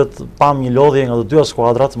 cilët pam një lodhje nga të dyja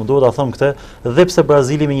skuadrat, më duhet ta them këtë, dhe pse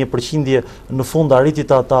Brazili me një përqindje në fund arriti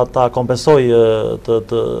ta kompensoj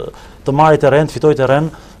të marrë terren, të fitoj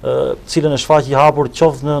terren, cilën e shfaqi i hapur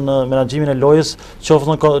qoftë në menaxhimin e lojës,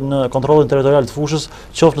 qoftë në kontrollin territorial të fushës,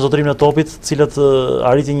 qoftë në zotrimin e topit, cilët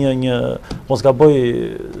arriti një mos gaboj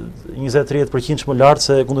 20-30% më lart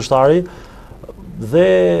se kundërshtari.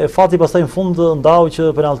 Dhe fati pastaj në fund ndau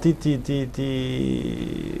që penaltit ti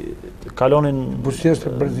kalonin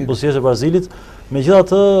buzëqeshtë e Brazilit.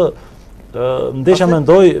 Megjithatë Ndeshja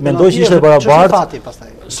mendoj që ishte barabartë.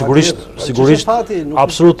 Sigurisht,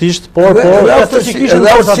 absolutisht, por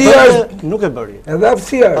nuk e bëri. Edhe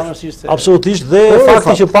aftësia është. Absolutisht, dhe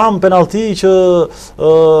fakti që pam penalti që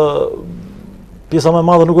pjesa më e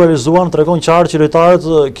madhe nuk u realizuan, tregon qartë që lojtarët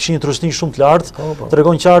kishin një trashëgimi shumë të lartë,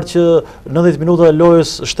 tregon qartë që 90 minuta e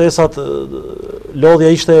lojës shtesat lodhja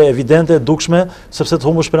ishte evidente, dukshme, sepse të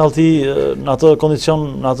humbësh penalti në atë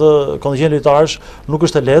kondicion lojtarësh nuk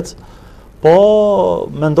është e lehtë. Po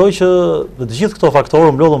mendoj që të gjithë këto faktorë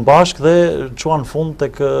mblodhen bashkë dhe çuan fund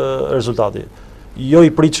tek rezultati. Jo i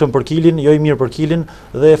pritshëm për Kilin, jo i mirë për Kilin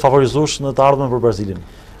dhe favorizues në të ardhmen për Brazilin.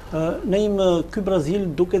 Naim, ky Brazil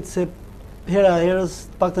duket se hera herës,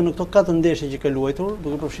 paktën në këto 4 ndeshje që ka luajtur,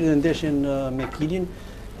 duke përfshirë ndeshjen me Kilin,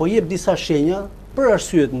 po jep disa shenja për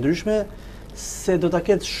arsye të ndryshme se do ta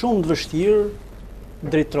ketë shumë të vështirë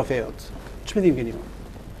drejt trofeut. Çmendim keni?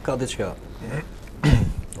 Ka diçka.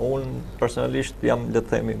 Unë personalisht jam, le të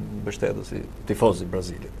themi, mbështetës i tifoz i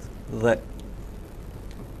Brazilit. Dhe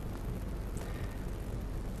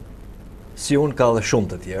si unë ka dhe shumë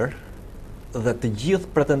të tjerë, dhe të gjithë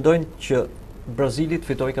pretendojnë që Brazili të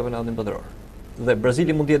fitoj kampionatin botëror. Dhe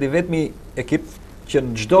Brazili mund të jetë i vetmi ekip që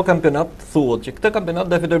në çdo kampionat thuhet që këtë kampionat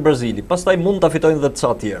do e fitoj Brazili, pastaj mund ta fitojnë edhe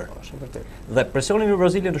ca të tjerë. Dhe presioni në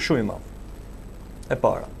Brazilit është shumë i madh. E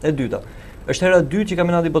para, e dyta, është hera e dytë që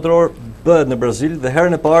kampionati botëror bëhet në Brazil dhe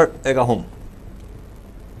herën e parë e ka humbur.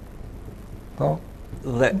 Po.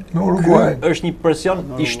 Dhe në Uruguay është një presion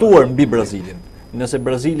i shtuar mbi Brazilin. Nëse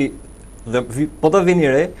Brazili dhe po të vini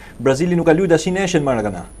re, Brazili nuk ka luajtur asnjë ndeshje në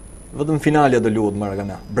Maracana. Vetëm finalja do luhet në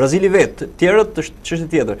Maracana. Brazili vetë, tjerët është çështje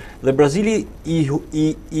tjetër. Dhe Brazili i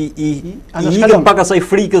ikën pak asaj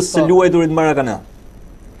frikës së luajturit në Maracana.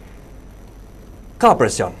 Ka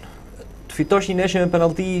presion. Të fitosh një ndeshje me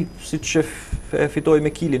penallti siç e fitoi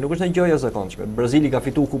me Kilin, nuk është një gjë e zakonshme. Brazili ka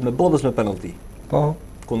fituar Kupën e Botës me penallti. Po.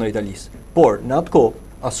 Kundër Italisë. Por në atë kohë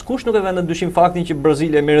askush nuk e vënë në dyshim faktin që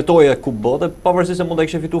Brazili e meritoja Kupë Botë, pavarësisht se mund ta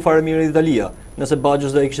kishte fituar fare mirë Italia, nëse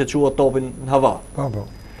Bagjës do e kishte çuar topin në hava. Po.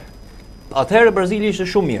 Atëherë Brazili ishte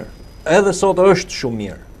shumë mirë. Edhe sot është shumë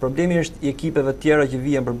mirë. Problemi është i ekipeve tjera që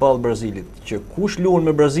vijnë përballë Brazilit, që kush luan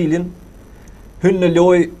me Brazilin hyn në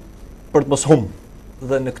lojë për të mos humbur.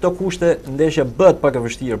 Dhe në këto kushte ndeshja bëhet pak e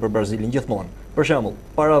vështirë për Brazilin gjithmonë. Për shembull,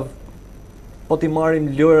 po t'i marrim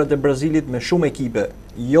lojrat e Brazilit me shumë ekipe,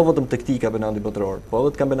 jo vetëm tek këtij kampionati botëror, po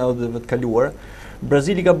edhe të kampionateve të kaluara,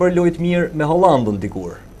 Brazili ka bërë lojë të mirë me Hollandën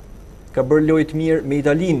dikur. Ka bërë lojë të mirë me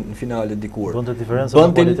Italinë në finale dikur.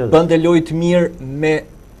 Bënte lojë të mirë me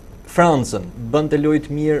Francën, bënte lojë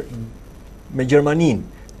të mirë me Gjermaninë.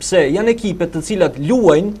 Pse janë ekipe të cilat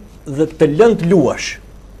luajnë dhe të lënë të luash.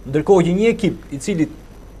 Ndërkohë që një ekip i cili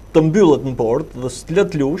të mbyllet në portë dhe s'të lë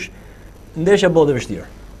të luash, ndeshja bëhet e vështirë.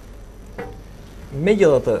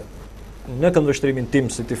 Megjithatë, në këndvështrimin tim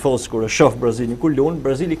si tifoz kur e shoh Brazilin kur luan,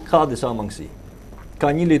 Brazili ka disa mangësi. Ka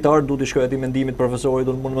një lojtar, duhet të shkoj aty mendimit profesorit,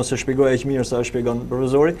 do të mund mos e shpjegoj aq mirë sa e shpjegon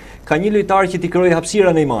profesori, ka një lojtar që t'i krijojë hapësira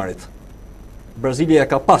Neymarit. Brazilia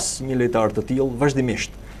ka pas një lojtar të tillë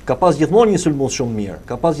vazhdimisht. Ka pas gjithmonë një sulmues shumë mirë,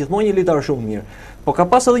 ka pas gjithmonë një lojtar shumë mirë, po ka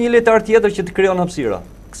pas edhe një lojtar tjetër që të krijon hapësira.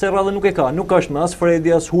 Kësaj radhe nuk e ka, nuk është me as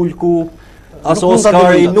Fredi, as Hulku, as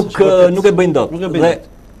Oskari, nuk e bëjnë dot. Dhe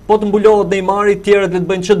po të mbulohet Neymari, tjerët le të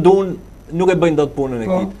bëjnë ç'do duan, nuk e bëjnë dot punën e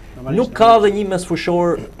ekipit. Nuk ka dhe një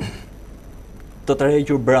mesfushor të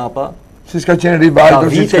tërhequr brapa. Siç ka qenë Rivaldo,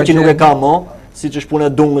 ka vite që nuk e ka mo, siç është puna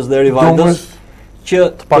e Dungës dhe Rivaldos, që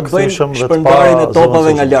të bëjnë shpërndarjen e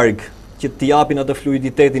topave nga larg, që t'i japin atë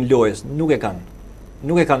fluiditetin lojës. Nuk e kanë.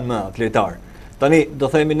 Nuk e kanë më atë lojtar. Tani do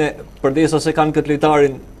themi ne përdesa se kanë këtë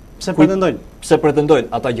lojtarin, pse pretendojnë? Pse pretendojnë?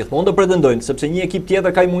 Ata gjithmonë do pretendojnë, sepse një ekip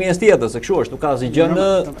tjetër ka mungesë tjetër, se kështu është, nuk ka asgjë në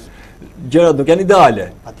gjërat nuk janë ideale.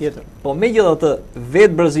 Patjetër. Po megjithatë,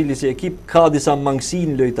 vetë Brazili si ekip ka disa mangësi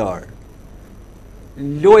në lojtar.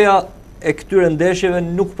 Loja e këtyre ndeshjeve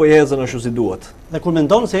nuk po ecën ashtu si duhet. Dhe kur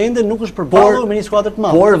mendon se ende nuk është përballur me një skuadër të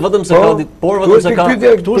madhe. Por vetëm se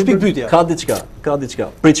këtu është pikpyetja. Ka diçka.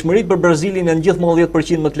 Pritshmëritë për Brazilin janë gjithmonë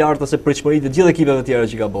 10% më të larta se pritshmëritë të gjithë ekipeve tjera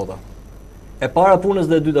që ka bota. E para punës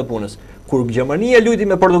dhe e dyta punës. Kur Gjermania luajti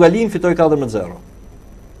me Portugalinë, fitoi 4-0.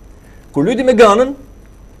 Kur luajti me Ganën,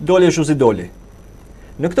 doli ashtu si doli.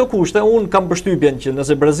 Në këto kushte unë kam përshtypjen që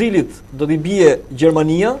nëse Brazilit do t'i bie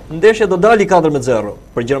Gjermania, ndeshja do dali 4-0.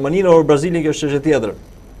 Për Gjermaninë or Brazilin kjo është çështje tjetër,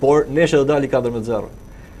 por ndeshja do dali 4-0.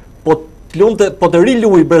 Po të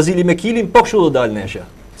riluaj Brazili me Kilin, po kështu do dalë ndeshja.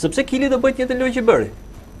 Sepse Kili do bëjë njëtë lojë që bëri.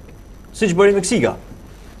 Siç bëri Meksika.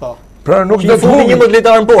 Po. Pra nuk do të humbi 11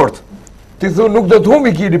 lojtarë në port. Ti thu nuk do të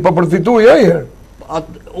humbi Kili, po përfitoi ai herë.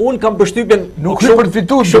 Unë kam përshtypjen Nuk hyn për të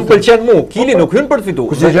fituar. Shumë pëlqen mua. Kili nuk hyn për të fituar.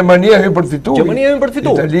 Kurse Gjermania hyn për të fituar. Gjermania hyn për të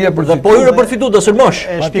fituar. Italia për të Dhe po hyrë për të fituar do sulmosh.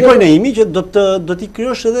 E shpjegoj në imi që do t'i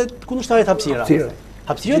kryosh edhe kundërshtarit hapësira.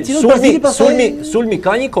 Hapësira të cilën Brazili pastaj sulmi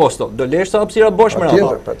ka një kosto. Do lesh sa hapësira bosh më radh.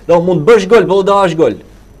 Patjetër. Do mund të bësh gol, po do hash gol.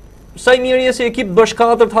 Sa i mirë je si ekip bësh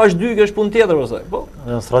 4 të hash 2, është punë tjetër pastaj. Po.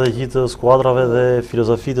 Strategjitë të skuadrave dhe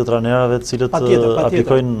filozofitë të trajnerëve të cilët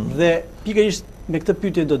aplikojnë dhe pikërisht me këtë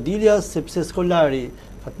pyetje do dilja sepse Skolari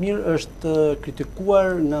Fatmir është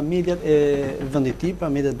kritikuar në mediat e vendit tij, pra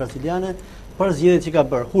mediat braziliane, për zgjedhjet që ka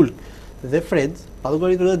bërë Hulk dhe Fred, pa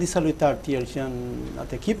llogaritur edhe disa lojtarë të tjerë që janë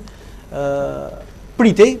atë ekip,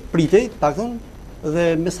 pritej, paktën, dhe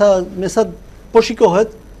me sa po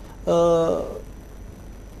shikohet,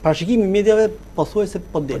 parashikimi i mediave pothuajse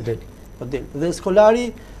po del. Dhe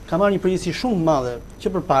Skolari ka marrë një përgjegjësi shumë madhe që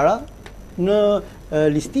përpara në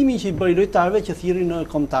listimin që i bëri lojtarëve që thirrin në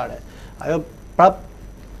kombëtare. Ajo prap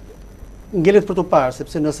ngelet për të parë,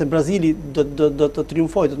 sepse nëse Brazili do të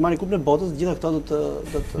triumfojë, do të marrë kupën e botës, gjitha këto do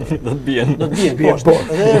të bien poshtë.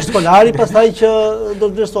 Dhe është Skolari pastaj që do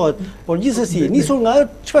të vlerësohet. Por gjithsesi, nisur nga ajo,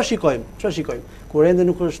 çfarë shikojmë? Kur ende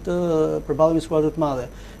nuk është përballë me skuadra të mëdha,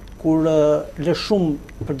 kur le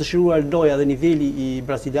shumë për dëshiruar loja dhe niveli i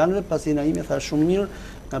brazilianëve, pasi Naimi tha shumë mirë,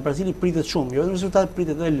 nga Brazili pritet shumë, jo vetëm rezultat,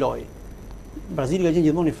 pritet edhe lojë. Brazili ka qenë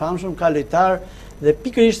gjithmonë i famshëm, ka lojtar dhe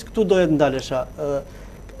pikërisht këtu doja të ndalesha.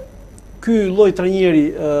 Ky lloj trajneri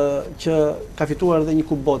që ka fituar edhe një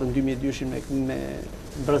kupë botë në 2002 me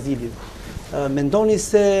Brazilin. Mendoni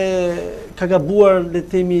se ka gabuar, le të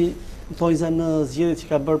themi, thojza në zgjedhjet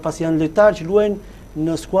që ka bërë, pasi janë lojtarë që luajnë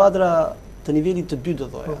në skuadra të nivelit të dytë,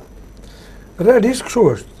 do thoja. Realisht kështu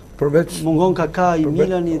është. Përveç mungon Kaka i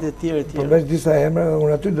Milanit e tjerë. Përveç disa emra,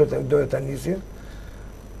 unë aty do ta nisja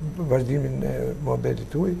vazhdimin e mohabetit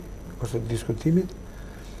tuaj ose diskutimit.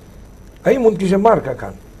 Ai mund të kishte marrë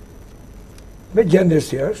Kakan. Me gjendje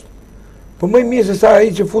si është, po më mirë se sa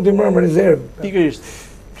ai që futi më në rezervë. Pikërisht.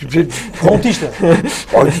 Mund të ishte.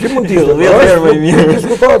 Po, që mund të ishte. 10 herë më mirë.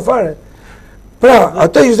 Diskutohet fare. Pra,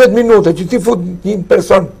 ato 20 minuta që ti fut një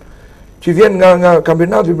person që vjen nga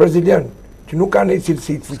kampionati brazilian, që nuk ka një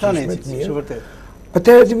cilësi të fuqishme të mirë. Vërtet.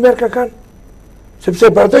 Atëherë ti merr Kakan. Sepse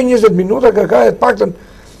për ato 20 minuta Kaka e paktën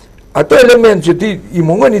ato element që ti i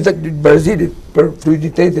mungon i Brazilit për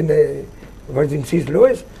fluiditetin e vazhdimësisë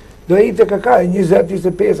lojës, do e të Kaka e 20,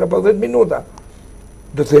 25 apo 10 minuta.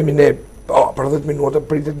 Do themi ne, për 10 minuta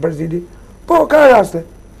pritet Brazili. Po, ka raste.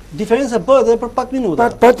 Diferenca bëhet edhe për pak minuta.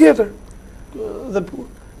 Pa tjetër.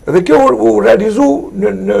 Dhe kjo u realizu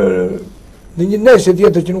në një neshe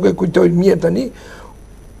tjetër që nuk e kujtoj mirë tani,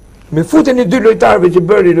 me futjen e 2 lojtarëve që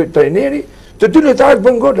bëri trajneri, të 2 lojtarët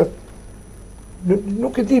bën golat.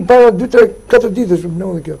 Nuk e di, para 2-4 ditësh më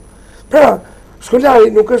dhe kjo. Pra, Skolari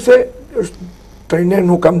nuk është se është trajner,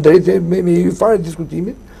 nuk kam drejtë me ju fare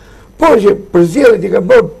diskutimit, por që për zgjedhjet i ka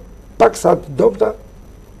bërë pak sa të dobta,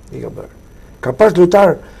 i ka bërë. Ka pas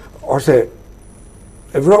lojtar, ose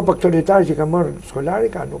Evropa këto lojtarë që ka marrë Skolari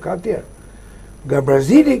ka, nuk ka tjerë. Nga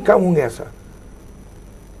Brazili ka mungesa.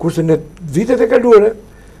 Kurse në vitet e kaluara,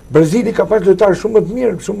 Brazili ka pas lojtarë shumë më të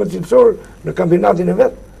mirë, shumë më të cilësor në kampionatin e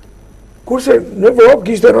vet. Kurse në Evropë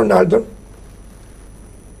kishte Ronaldon,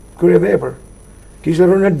 kryevepër, kishte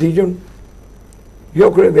Ronaldinho, jo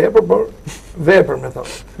kryevepër, por vepër me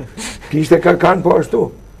thonë. Kishte Kakan po ashtu.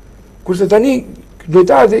 Kurse tani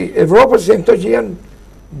lojtarët e Evropës janë këto që janë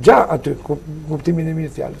gjatë aty, kuptimin e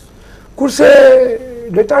mirë fjalës. Kurse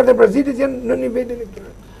lojtarët e Brazilit janë në nivelin e këtyre.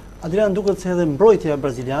 Adrian, duket se edhe mbrojtja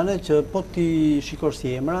braziliane që po ti shikosh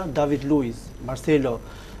si emra, David Luiz, Marcelo,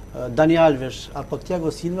 Dani Alves apo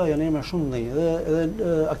Thiago Silva janë emra shumë të mëdhenj, edhe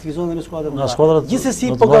aktivizohen me skuadra të mëdha.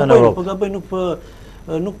 Gjithsesi po gabojnë,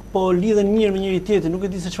 nuk po lidhen mirë me njëri tjetrin, nuk e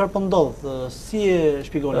di se çfarë po ndodh. Si e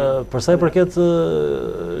shpjegoni? Për sa i përket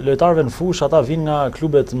lojtarëve në fushë, ata vinë nga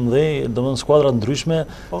klube të mëdhenj, domethënë skuadra të ndryshme,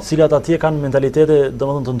 të cilat atje kanë mentalitete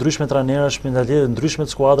domethënë të ndryshme trajnerësh, mentalitete të ndryshme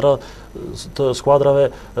të skuadrave,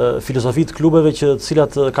 filozofi të klubeve të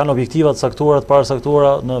cilat kanë objektiva të saktuara, të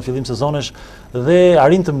parasaktuara në fillim sezonesh dhe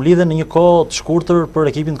arrin të mlidhen në një kohë të shkurtër për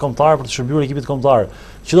ekipin kombëtar, për të shërbyer ekipit kombëtar.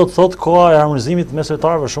 Që do të thotë koha e harmonizimit mes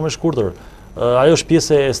lojtarëve shumë e shkurtër. Ajo është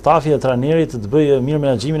pjesë e stafit e trajnerit të bëjë mirë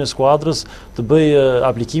menaxhimin e skuadrës, të bëjë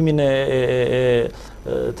aplikimin e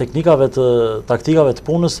teknikave të taktikave të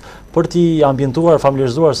punës për t'i ambientuar,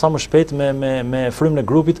 familiarizuar sa më shpejt me frymën e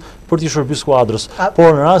grupit për t'i shërbyer skuadrës.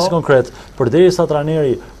 Por në rast konkret, përderisa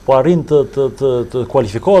trajneri po arrin të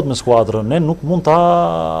kualifikohet me skuadrën, ne nuk mund ta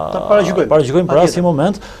paragjykojmë për asnjë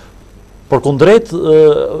moment. Përkundrejt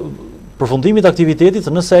përfundimit të aktivitetit,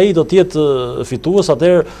 nëse ai do të jetë fitues,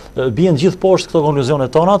 atëherë bien gjithë poshtë këto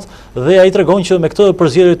konkluzionet tonat dhe ai tregon që me këtë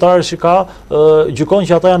përzierje lojtarësh që ka, gjykon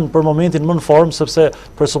që ata janë për momentin më në formë sepse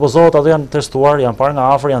presupozohet ato janë testuar, janë parë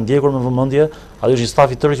nga afër, janë ndjekur me vëmendje. Aty është një staf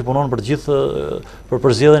i tërë që punon për gjithë për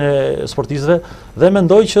përzgjedhjen e sportistëve dhe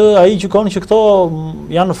mendoj që ai gjykon që këto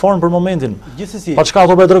janë në formë për momentin. Gjithsesi, pa çka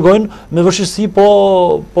ato po tregojnë, me vështirësi po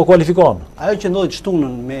kualifikohen. Ajo që ndodhi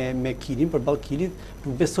shtunën me Kilin përballë Kilit,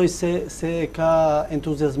 nuk besoj se ka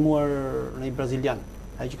entuziazmuar në një brazilian.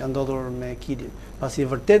 Ajo që ka ndodhur me Kilin, pasi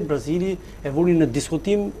vërtet Brazili e vuri në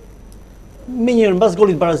diskutim me njëherë mbas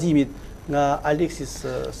golit barazimit nga Alexis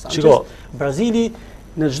Sanchez. Brazili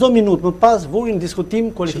në çdo minutë më pas vuri në diskutim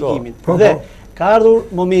kualifikimin. Dhe ka ardhur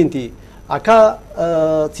momenti, a ka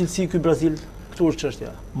cilësi ky Brazil? Këtu është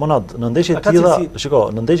çështja. Monad, në ndeshje të tilla,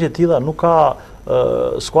 në ndeshje të tilla nuk ka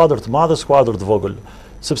skuadër të madhe, skuadër të vogël,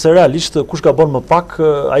 sepse realisht kush ka bën më pak,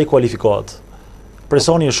 ai kualifikohet.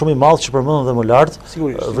 Presioni është shumë i madh që përmendëm dhe më lart,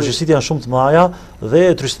 vështirësitë janë shumë të mëdha dhe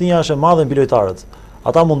trishtia është e madhe mbi lojtarët.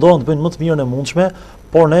 Ata mundohen të bëjnë më të mirën e mundshme,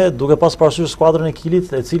 por ne duke pas parasysh skuadrën e Kilit,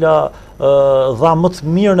 e cila dha më të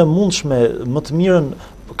mirën e mundshme, më të mirën,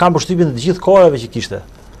 kam përshtypjen të gjithë kohërave që kishte.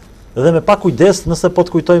 Dhe me pak kujdes, nëse po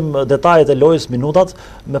të kujtojmë detajet e lojës, minutat,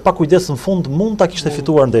 me pak kujdes në fund mund ta kishte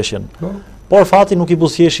fituar ndeshjen. Por fati nuk i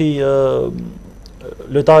buzëqeshi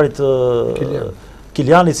lojtarit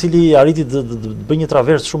Kilian, i cili arriti të bëjë një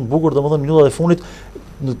traversë shumë bukur, domethënë minutat e fundit,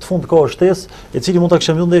 në të fund kohë shtesë, i cili mund ta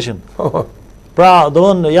kishte mbylluar ndeshjen. Pra,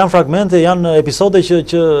 domethënë janë fragmente, janë episode që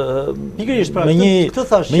me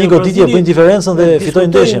një goditje bëjnë diferencën dhe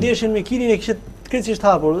fitojnë ndeshjen. Ndeshjen me Kilin e kishte krejtësisht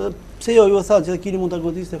hapur. Pse jo, ju e thatë që Kili mund ta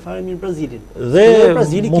godiste fare mirë Brazilin. Dhe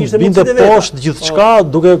mund binte poshtë gjithçka,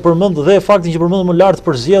 duke përmend dhe faktin që përmendëm më lart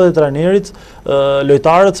për zgjedhjet e trajnerit,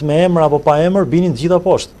 lojtarët me emër apo pa emër binin të gjitha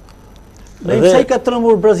poshtë. Dhe pse i ka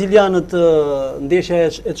trembur brazilianët ndeshja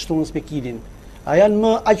e shtunës me Kilin? A janë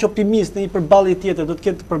më aq optimist në një përballje tjetër, do të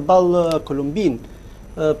ketë përballë Kolumbin,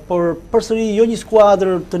 por përsëri jo një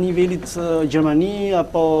skuadër të nivelit Gjermani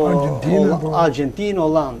apo Argentinë,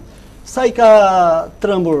 Hollandë. Sa i ka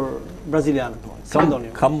trembur brazilianët?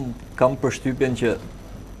 Kam përshtypjen që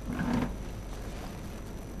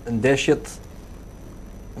ndeshjet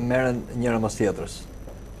merren njëra mas tjetrës.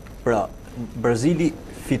 Pra, Brazili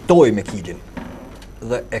fitoi me Kilin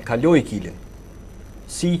dhe e kaloi Kilin.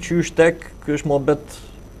 Si qysh tek, ky është mohabet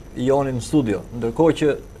i Joni në studio, ndërkohë që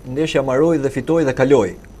ndeshja mbaroi dhe fitoi dhe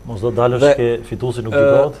kaloi. Mos do dalësh ke fituesi nuk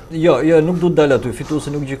gjikohet? Jo, nuk du të dal aty, fituesi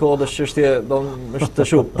nuk gjikohet, është çështje, është të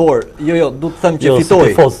shumë, por du të them që fitoi. Jo,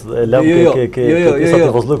 tifoz, e lam ke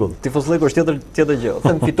tifozllëkut. Tifozllëku është tjetër gjë.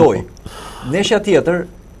 Them fitoi. Ndeshja tjetër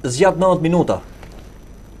zgjat 90 minuta.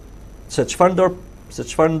 Se çfarë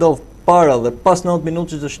ndodh para dhe pas 90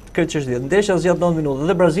 minutës është këtë çështje. Ndeshja zgjat 90 minuta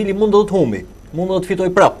dhe Brazili mund do të humbi, mund do të fitoj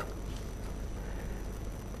prap.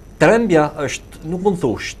 Trembja është, nuk mund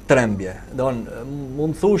thush trembje,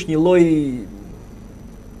 mund thush një lloj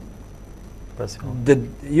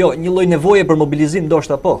një lloj nevoje për mobilizim,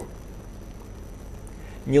 ndoshta po.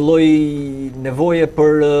 Një lloj nevoje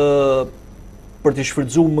për të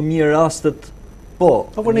shfrytzuar më mirë rastet, po.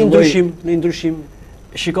 Po në ndryshim.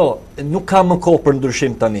 Shiko, nuk ka më kohë për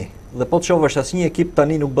ndryshim tani. Dhe po të shohësh asnjë ekip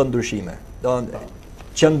tani nuk bën ndryshime.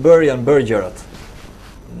 Që janë bërë gjërat.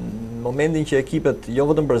 Në momentin që ekipet, jo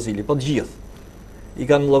vetëm Brazili, po të gjithë, i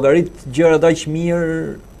kanë llogarit gjërat aq mirë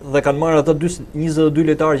dhe kanë marrë ato 22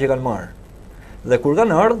 lojtarë që kanë marrë. Dhe kur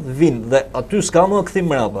kanë ardhur, vinë dhe aty s'ka më kthim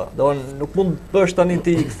mbrapa. Nuk mund të bësh tani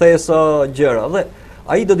ti kthesa gjëra. Dhe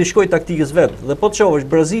ai do të shkojë taktikës vet. Dhe po të shohësh,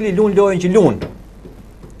 Brazili lun lojën që lun.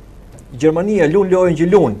 Gjermania lun lojën që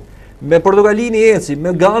lun. Me Portugalinë i eci,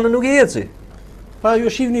 me Ganën nuk i eci. Pra ju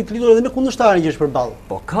shihni të lidhur edhe me kundërshtarin që është përballë.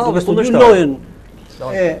 Po ka me kundërshtarin.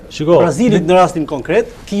 Brazilit në rastin konkret,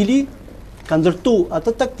 Kili ka ndërtu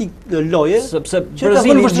atë taktikë loje sepse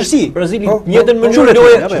Brazili njëjtën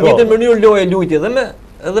mënyrë loje luajti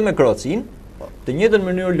edhe me Kroacinë, të njëjtën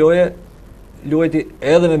mënyrë loje luajti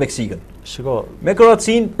edhe me Meksikën. Shiko, me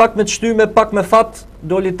Kroacinë pak me të shtyme, pak me fat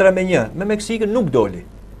doli 3-1. Me Meksikën nuk doli.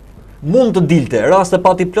 Mund të dilte, raste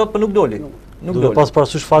pati plot, por nuk doli. Duke pas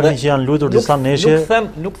parasysh faktin që janë luajtur disa neshje.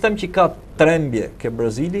 Nuk them që ka trembje ke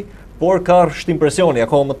Brazili, por ka shtim presioni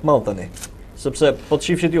akoma më të madh tani. Sepse po të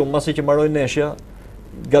shifshit ju, mbasi që mbaroi neshja,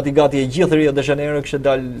 gati e gjithë Rio de Janeiro kishte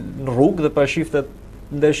dalë në rrugë dhe pa shifte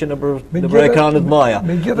ndeshjen nëpër ekranet maja.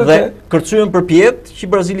 Dhe kërcyen përpjet që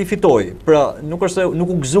Brazili fitoi. Pra, nuk është se nuk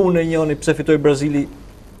u gëzuan e njëri pse fitoi Brazili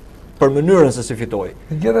për mënyrën se si fitoi.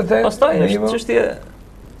 Pastaj është çështje.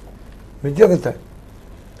 Megjithatë,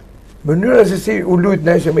 mënyra se si u lut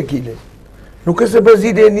ndeshja me Kilin. Nuk është se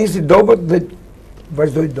Brazili e nisi dobët dhe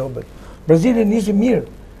vazhdoi dobët. Brazili nisi mirë,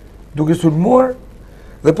 duke sulmuar,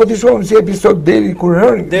 dhe po t'i shohim si episod deri kur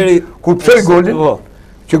kur psoi golin,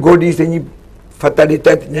 që goli ishte një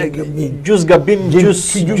fatalitet, një gjus gabim, gjus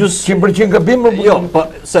 100% gabim. Jo, pa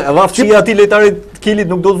se rafësia ati lejtarit Kilit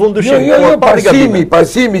nuk do të vënë dyshim. Jo,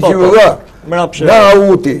 pasimi që ju dha. Nga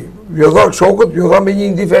Auti, ju dha shokët, ju dha me një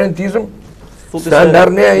indiferentizëm.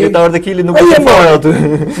 Lejtarët e Kilit nuk do të fare aty.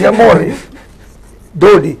 Ja mori.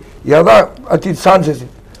 Doli, ja dha atit Sanchezit.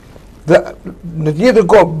 Dhe në të njëjtën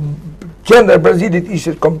kohë qendra e Brazilit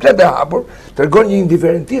ishte komplet e hapur, tregon një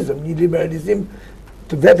indiferentizëm, një liberalizim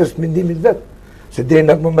të vetës mendimit vet. Se deri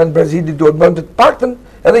në atë moment Brazili duhet bënte të paktën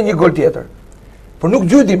edhe një gol tjetër. Por nuk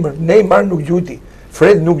gjujti më, Neymar nuk gjujti,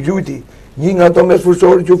 Fred nuk gjujti, një nga ato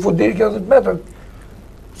mesfushorë që u fut deri 50 metra.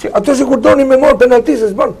 Ato sikur doni me marr penalti se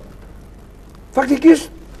s'bën. Faktikisht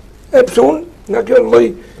e psun nga kjo lloj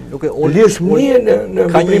lirshmërie në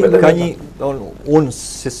veprimet e vetë. Unë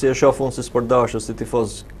si e shoh unë si sportdashës, si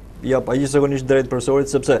tifoz, jap zakonisht drejt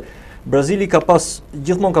profesorit sepse Brazili ka pas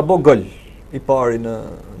gjithmonë ka bë gol i pari në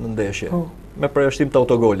ndeshje. Me përjashtim të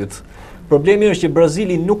autogolit. Problemi është që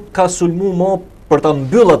Brazili nuk ka sulmu më për ta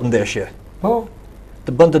mbyllur atë ndeshje.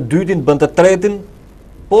 Të bën të dytin, të bën të tretin,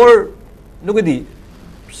 por nuk e di,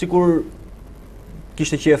 sikur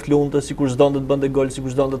kishte qejf të lunte, sikur s'donte të bënte gol,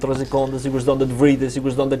 sikur s'donte të rrezikonte, sikur s'donte të vrite,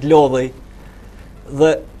 sikur s'donte të lodhej. Dhe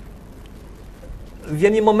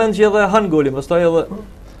vjen një moment që edhe han golin, pastaj edhe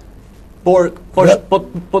por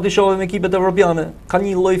t'i shohim ekipet evropiane, ka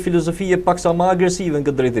një lloj filozofie paksa më agresive në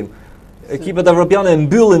këtë drejtim. Ekipet evropiane e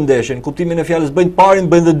mbyllin ndeshjen, kuptimin e fjalës bëjnë parin,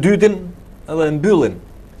 bëjnë dhe dytin, edhe e mbyllin.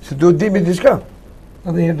 Se duhet dimi diçka.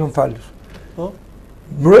 Edhe një të më falës.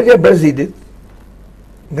 Mbrojtja e Brazilit,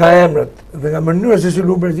 nga emrat dhe nga mënyra se si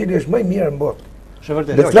lu Brazili është më e mirë në botë. Është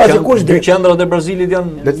vërtet. Le të flasë kush dy qendrat e Brazilit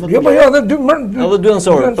janë. Jo, po edhe dy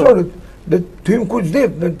anësorët. Le të hym kush det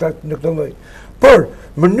në këtë lloj. Por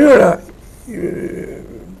mënyra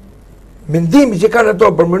mendimi që kanë ato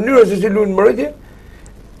për mënyrën se si luajnë mbrojtje,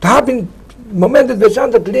 të hapin momentet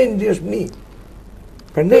veçanta të lejnë ndjeshmëri.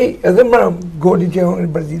 Prandaj edhe mram golin që hongri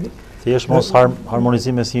Brazili. Thjesht mos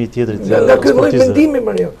harmonizim mes njëri tjetrit. Nga ky lloj mendimi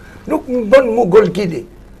Mario. Nuk më bën mu gol Kili.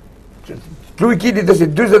 Luaj Kili të si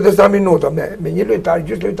 40 minuta me një lojtar,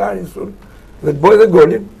 gjysmë lojtarin sul dhe të bëjë dhe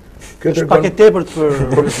golin. Kjo është pak e tepërt për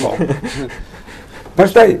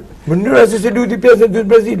Pastaj, mënyra se si luajti pjesën e dytë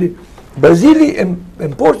Brazili. Brazili e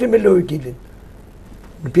mposhti me lojë Kilin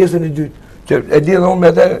në pjesën e dytë. Që e di edhe unë me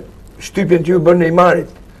atë shtypjen që ju bën Neymarit,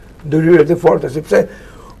 ndërhyrjet e forta, sepse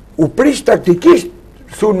u prish taktikisht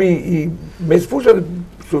sulmi i mesfushës dhe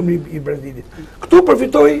sulmi i Brazilit. Këtu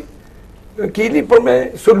përfitoi Kili për me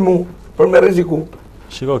sulmu, për me rreziku.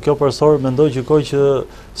 Shiko, kjo profesor mendoj që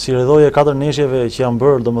si rredhoje 4 neshjeve që janë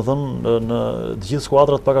bërë, domethënë në të gjithë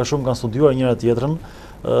skuadrat pak a shumë kanë studiuar njëra tjetrën,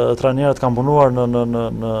 trajnerët kanë punuar në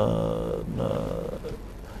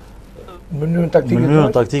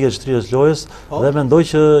mënyrën taktike të shtrirjes lojës dhe mendoj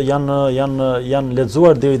që janë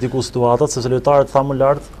lexuar deri diku situatat, sepse lojtarët thanë më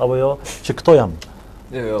lart apo jo që këto janë.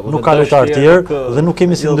 Nuk ka lojtarë tjerë dhe nuk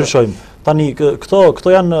kemi si të ndryshojmë. Tani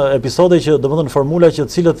këto janë episode që domethënë formula që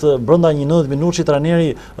të cilët brenda një 90 minuti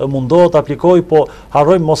trajneri mundohet të aplikojë, po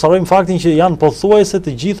mos harrojmë faktin që janë pothuajse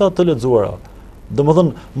të gjitha të lexuara.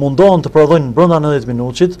 Domethënë mundohen të prodhojnë brenda 90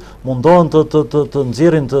 minutit, mundohen të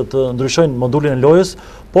nxjerrin të ndryshojnë modulin e lojës,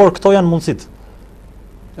 por këto janë mundësitë.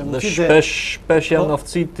 Dhe shpesh janë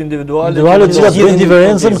aftësitë individuale të cilat bëjnë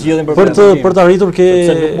diferencën për të arritur ke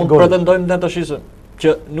nuk mund të pretendojmë ne tash që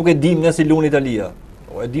nuk e dim ne si luni Italia.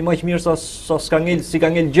 E di më mirë sa ka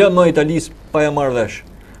ngel gjë më Italisë pa ja marrë vesh.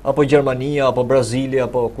 Apo Gjermania, apo Brazili,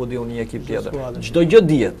 apo ku di unë një ekip tjetër. Çdo gjë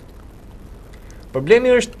dihet. Problemi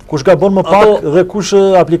është kush gabon më pak dhe kush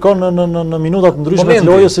aplikon në minuta të ndryshme të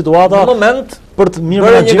lojës situata për të mirë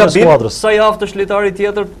menaxhimin e skuadrës. Sa i aftë është lojtari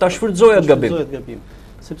tjetër ta shfrytëzojë atë gabim.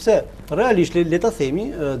 Sepse realisht le ta themi,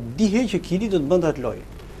 dihet që Kili do të bënte atë lojë.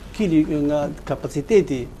 Kili nga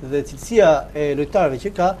kapaciteti dhe cilësia e lojtarëve që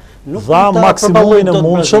ka nuk dha maksimumin e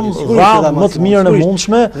mundshëm, dha më të mirën e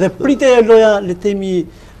mundshme dhe pritej loja le të themi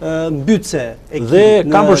mbytse dhe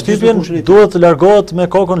kam përshtypjen duhet të largohet me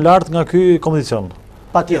kokën lart nga ky kompeticion.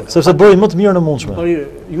 Patjetër. Sepse bëri më të mirën e mundshme. Por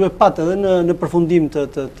ju e pat edhe në përfundim të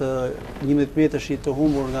 11 metrësh të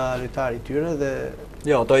humbur nga lojtari i tyre dhe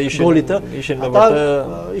jo, ato ishin me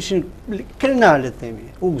vërtet ishin krenar le të themi.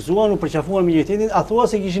 U gëzuan, u përqafuan me njëri tjetrin, a thua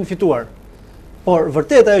se kishin fituar. Por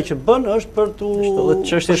vërtet ajo që bën është për tu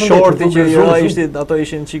çështje shorti që ato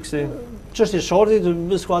ishin çiksi çështja e shortit,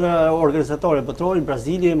 skuadra organizatore botërore,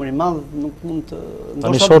 Brazili, emri i madh, nuk mund të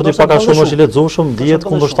Tani shorti pak a shumë është i lexueshëm, dihet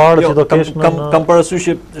kundërshtarët që do kesh në kam parasysh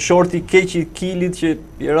që shorti keq i kilit që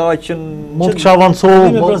i ra që mund të kisha avancu,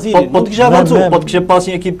 po të kisha avancu, po të kishe pas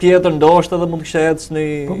një ekip tjetër ndoshta dhe mund të kishe ecë në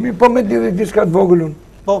Po mirë, po me lidhje diçka të vogël unë.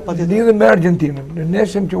 Po, patjetër. Lidhje me Argjentinën, në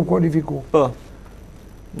nesëm që u kualifiku. Po.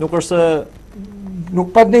 Nuk është se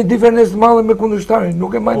Nuk pat një diferencë të madhe me kundërshtarin,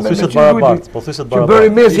 nuk e po majnë me thyset Messi. barabart, po thyset Që bëri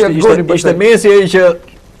barabart. Messi atë golin. ishte Messi ai që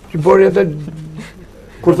bëri atë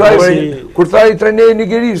kur thaj trajneri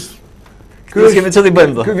nigeris. Ky kemi çfarë i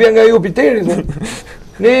bëjmë. Ky vjen nga Jupiteri.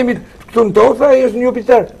 Ne jemi këtu në tokë, ai është në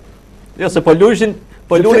Jupiter. Jo se po luajnë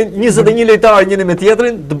 21 lojtarë njëri me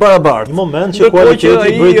tjetrin të barabartë. Një moment që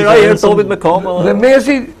kualiteti bëri diferencën topit me Koma. Dhe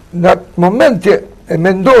Messi në atë moment që e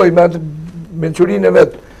mendoi me atë mençurinë e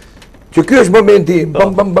vet, që ky është momenti im,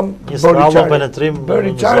 bam, një skallë penetrim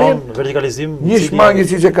në zonë, vertikalizim. Një shmangi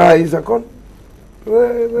siç e ka ai zakon.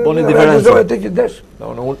 Boni diferencë. Atë që desh.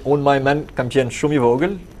 Unë më men kam qenë shumë i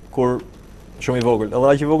vogël,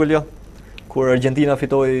 edhe aq i vogël jo. Kur Argentina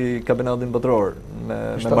fitoi kampionatin botror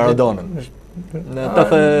me Maradonën në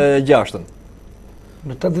 86-ën.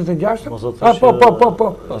 Në 86-ën?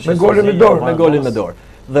 Po. Me golin me dorë.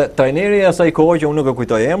 Dhe trajneri e asaj kohë që unë nuk e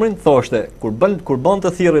kujtoj emrin, thoshte kur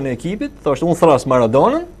bënte thirrjen e ekipit, thoshte unë thras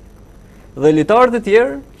Maradonën dhe lojtarët e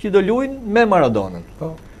tjerë që do luajnë me Maradonën.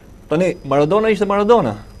 Po. Tani Maradona ishte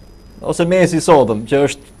Maradona. Ose Messi sotëm, që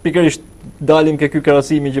është pikërisht dalim ke ky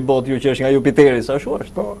krahasimi që bëhet ju që është nga Jupiteri, sa ashtu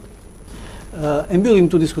është. Po. E mbyllim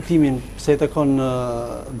këtu diskutimin se takon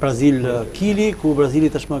Brazil Kili, ku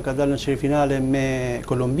Brazili tashmë ka dalë në çerfinale me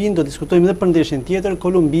Kolombin. Do diskutojmë edhe për ndeshjen tjetër,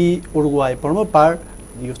 Kolumbi Uruguay. Por më parë,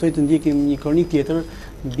 ju ftoj të ndjekim një kronik tjetër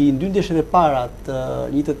mbi dy ndeshjet e para të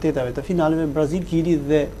 1/8 të finaleve, Brazil Kili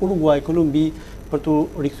dhe Uruguay Kolumbi, për tu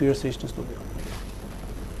rikthyer sërish në studio.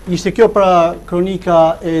 Ishte kjo pra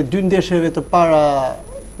kronika e dy ndeshjeve të para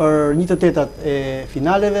për 1/8 e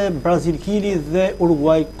finaleve, Brazil Kili dhe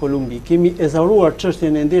Uruguay Kolumbi. Kemi ezauruar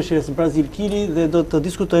çështjen e ndeshjes Brazil Kili dhe do të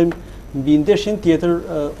diskutojmë mbi ndeshjen tjetër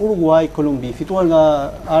Uruguay Kolumbi, fituar nga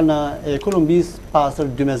ana e Kolumbis pastër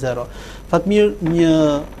 2-0. Fatmir,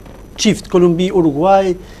 një çift Kolumbi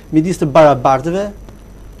Uruguay midis të barabartëve,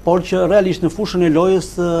 por që realisht në fushën e lojës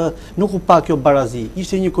nuk u pa kjo barazi.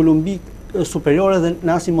 Ishte një Kolumbi superiore dhe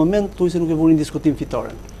në asnjë moment thuaj se nuk e vuri në diskutim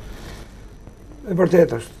fitoren. E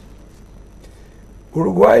vërtet është.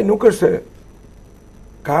 Uruguay nuk është se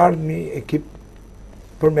ka ardhur një ekip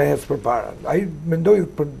për me ecë përpara. Ai mendoi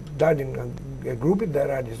për daljen nga grupi dhe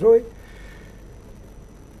realizoi.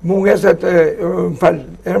 Mungesat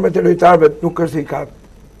emrat e lojtarëve nuk është se i ka të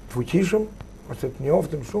fuqishëm ose të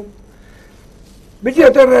njoftëm shumë.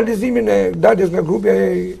 Megjithatë realizimin e daljes nga grupi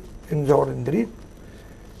ai e nxorri në dritë.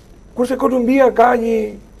 Kurse Kolumbia ka një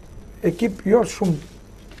ekip jo shumë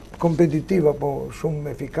kompetitiv apo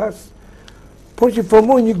shumë efikas, por që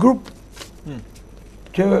formoi një grup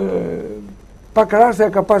që pak raste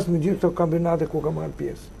ka pas në gjithë këto kampionate ku ka marrë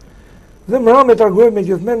pjesë. Dhe më radh me tregoj me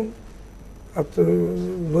gjithmonë atë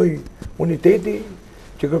lloj uniteti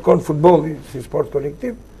që kërkon futbolli si sport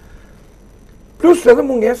kolektiv. Plus edhe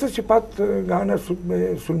mungesës që pat nga ana e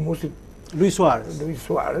sulmuesit Luis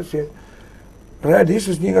Suarez, që realisht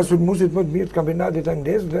është një nga sulmuesit më të mirë të kampionatit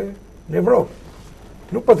anglez dhe në Evropë.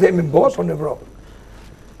 Nuk po themi në botë, po në Evropë.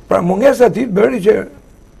 Pra mungesa e tij bëri që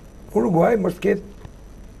Uruguay mos ketë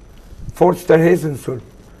forcë të rrezën sulm.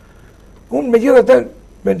 Unë megjithatë,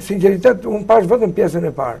 me sinqeritet, unë pash vetëm pjesën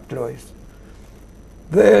e parë të lojës.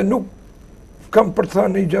 Dhe nuk kam për të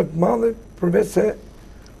thënë një gjë të madhe, përveç se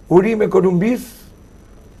urime Kolumbis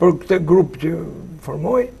për këtë grup që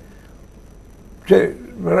formoi, që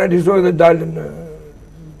realizoi dhe dalën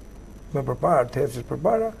më përpara, të ecës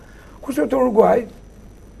përpara, kurse të Uruguay.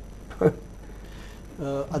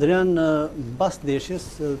 Adrian, mbas ndeshjes,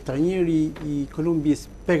 trajneri i Kolumbis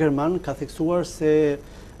Pekerman ka theksuar se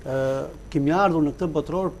kemi ardhur në këtë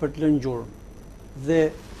botror për të lënë gjurmë dhe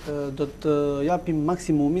do të japim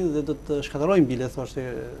maksimumin dhe do të shkatërrojmë bile, thoshte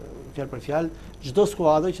fjalë për fjalë, çdo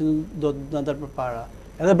skuadër që do të na dalë përpara,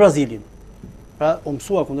 edhe Brazilin. Pra, u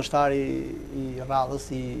mësua kundërshtari i radhës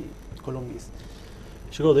i Kolumbis.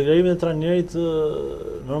 Shiko, deklarimet e trajnerit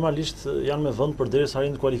normalisht janë me vend përderisa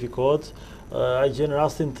arrin të kualifikohet. Ai gjen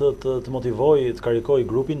rastin të motivojë, të karikojë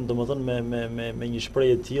grupin, domethënë me një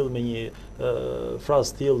shprehje të tillë, me një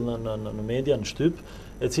frazë të tillë në media, në shtyp,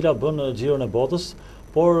 e cila bën xhiron e botës,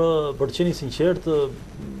 por për të qenë i sinqert,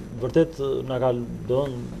 vërtet na ka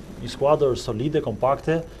dhënë një skuadër solide,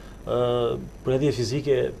 kompakte, përgatitje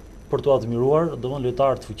fizike për të admiruar, domethënë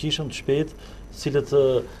lojtarë të fuqishëm, të shpejtë, cilët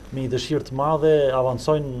me një dëshirë të madhe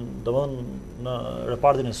avancojnë domethënë në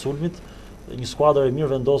repartin e sulmit, një skuadër e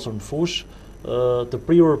mirë vendosur në fush, të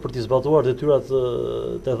prirur për të zbatuar detyrat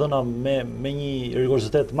të dhëna me një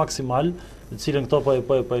rigorozitet maksimal, të cilën këto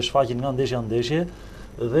po e shfaqin nga ndeshja në ndeshje,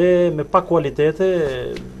 dhe me pak kualitete,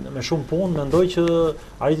 me shumë punë, mendoj që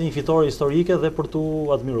arriti një fitore historike dhe për t'u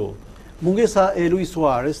admiruar. Mungesa e Luis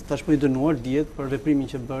Suarez, tashmë i dënuar dihet për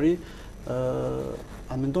veprimin që bëri,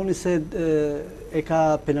 a mendoni se e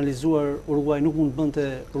ka penalizuar Uruguay, nuk mund bënte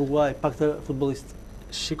Uruguay pak të futbollist?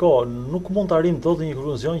 Shiko, nuk mund të arrim dot një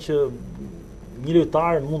konkluzion që një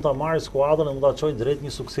lojtar mund ta marrë skuadrën dhe mund ta çojë drejt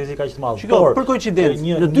një suksesi kaq të madh. Shiko, për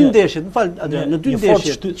koincidencë, në dy ndeshjet, më fal Adrian, në dy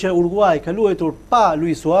ndeshjet që Uruguay ka luajtur pa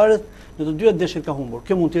Luis Suarez, në të dyja ndeshjet ka humbur.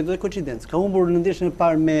 Kjo mund të jetë edhe koincidencë. Ka humbur në ndeshjen e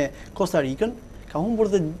parë me Costa Ricën, ka humbur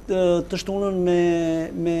dhe të shtunën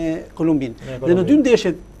me Kolumbinë. Dhe në dy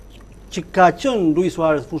ndeshjet që ka qenë Luis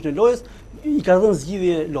Suarez fushën e lojës, i ka dhënë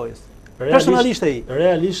zgjidhje lojës. Personalisht ai.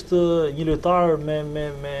 Realisht një lojtar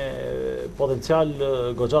me potencial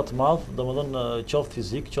goxha të madh, domethënë qoftë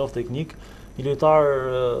fizik, qoftë teknik, një lojtar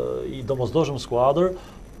i domosdoshëm skuadër,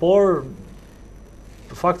 por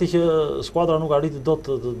fakti që skuadra nuk arriti dot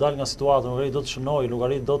të dalë nga situata, nuk arriti dot të shënojë, nuk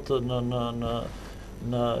arriti dot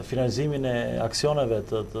në finalizimin e aksioneve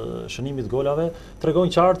të shënimit golave,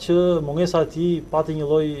 tregon qartë që mungesa e tij pati një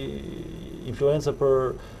lloj influencë për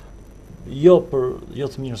jo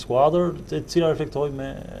të mirë skuadër, e cila reflektoi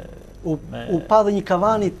u pa dhe një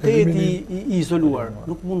Cavani teti i izoluar.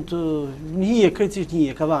 Nuk mund të njihje krejtësisht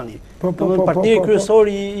njihje Cavani. Partneri kryesor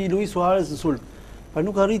i Luis Suarez në sulm. Pa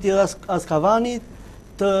nuk arriti as Cavani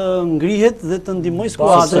të ngrihet dhe të ndihmoj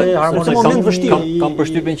skuadrën në moment vështirë. Kam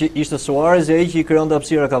përshtypjen që ishte Suarez ai që i krijonte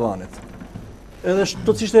hapësira Cavanit. Edhe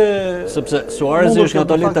do të ishte sepse Suarez është nga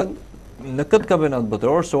talenta në këtë kampionat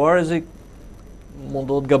botror, Suarez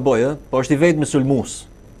mundohet gabojë, po është i vetmi sulmues.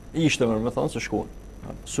 Ishte më thonë se shkuan.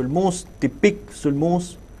 Sulmues, tipik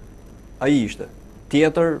sulmues, ai ishte.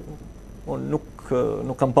 Tjetër, nuk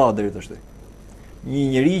kam pa deri tash. Një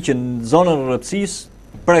njerëz që në zonën e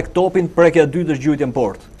rrepësisë prek topin, prekja e dytë është gjujtja në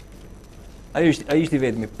portë. Ai ishte i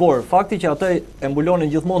vetmi. Por fakti që ata e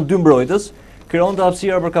mbulonin gjithmonë dy mbrojtës, krijonte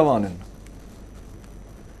hapësira për Cavanin.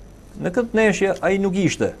 Në këtë ndeshje ai nuk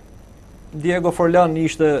ishte. Diego Forlan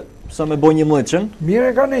ishte sa me boj 11-shën.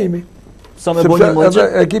 Mirë e ka Neimi. Sa me boj 11-shën.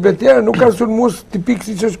 Sepse ekipet tjera nuk ka sulmues tipik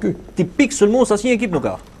siç është ky. Tipik sulmues asnjë ekip nuk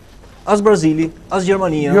ka. As Brazili, as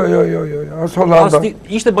Gjermania. Jo, as Holanda.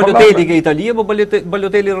 Ishte Balotelli ke Italia, po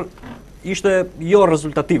Balotelli ishte jo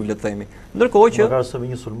rezultativ, le të themi. Ndërkohë që ka se me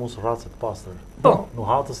një sulmues racë të pastër. Po,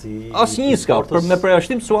 Nuhatës i asnjë s'ka, për me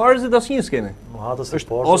përjashtim Suarezit asnjë s'kemi. Nuhatës i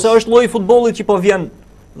portës. Ose është lloji i futbollit që po vjen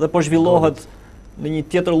dhe po zhvillohet në një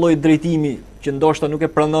tjetër lloj drejtimi që ndoshta nuk e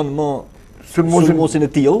pranon më sulmuesin e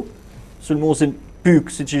tillë, sulmuesin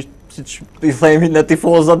pyk siç i themi ne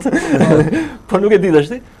tifozat. Po nuk e di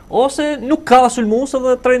tash ti. Ose nuk ka sulmues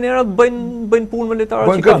dhe trajnerat bëjnë punë me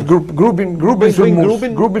lojtarët që kanë. Grupin sulmues.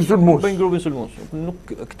 Bëjnë grupin sulmues.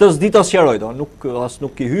 Nuk këtë s'di ta sqaroj do,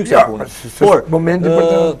 nuk i hyj kësaj pune. Por momenti për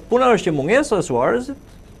të puna është që mungesa e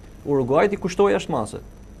Suarezit Uruguayt i kushtoi jashtë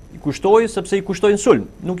I kushtoi sepse i kushtoi në sulm,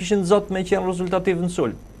 nuk ishin zot me qenë rezultativ në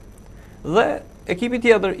sulm. Dhe ekipi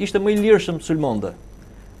tjetër ishte më i lirshëm sulmonte.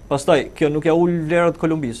 Pastaj kjo nuk ja ul vlerat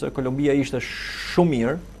Kolumbisë, Kolumbia ishte shumë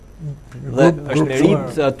mirë. Dhe është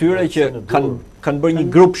merit atyre që kanë bërë një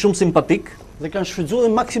grup shumë simpatik dhe kanë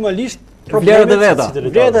shfrytzuar maksimalisht vlerat e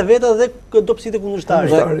veta dhe dobësitë e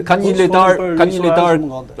kundërshtarit. Ka një lojtar,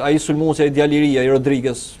 ai sulmuesi i djaliria, i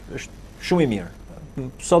Rodriguez, është shumë i mirë.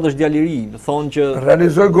 Sot është djaliri, thonë që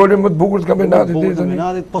realizoi golin më të bukur të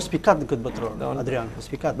kampionatit po spikat në këtë botror, Adrian, po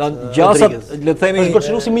spikat. Gjasat, le të themi, është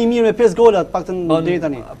golçeluesi më i mirë me 5 gola, paktën deri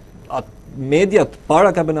tani. Mediat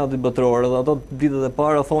para kampionatit botror dhe ato ditët e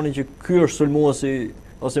para thonin që ky është sulmuesi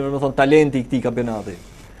ose më thon talenti i këtij kampionati.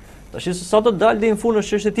 Tash sa do të dalë deri në fund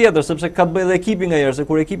është çështje tjetër, sepse ka të bëjë edhe ekipi nganjëherë, se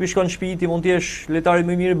kur ekipi shkon në shtëpi ti mund të jesh lojtari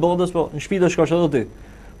më i mirë i botës, po në shtëpi do shkosh edhe ti.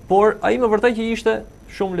 Por ai më vërtet që ishte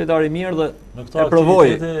shumë lojtar i mirë dhe e provoi.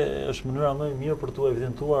 Është mënyra më e mirë për t'u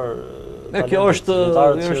evidentuar kjo është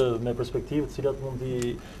me perspektivë të cilat mund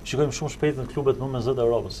t'i shikojmë shumë shpejt në klubet më me zë të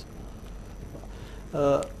Evropës.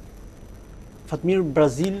 FATMIR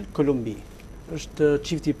Brazil-Kolumbi është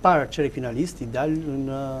çifti i parë çerek finalist i dalë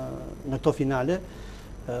në këto finale.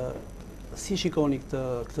 Si shikoni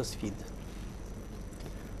këtë sfidë?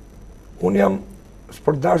 Unë jam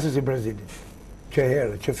sportdarës i Brazilit, që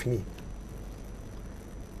herë, që fëmijë.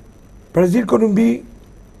 Brazil-Kolumbi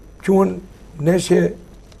quhen ndeshje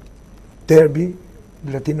derbi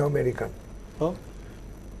latinoamerikan. Po?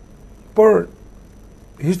 Por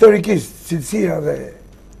historikisht cilësia dhe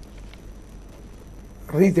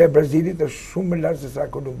rritja e Brazilit është shumë më lartë se sa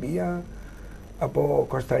Kolumbia apo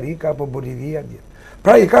Costa Rica, apo Bolivia.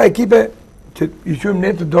 Pra i ka ekipe që i qymë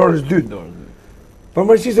ne të dorës dytë.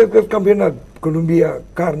 Përmërësisht se këtë kampionat, Kolumbia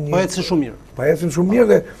ka një... Po ecën shumë mirë. Po ecën shumë mirë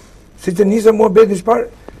dhe si që nisë muhabeti shpar,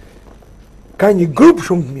 ka një grup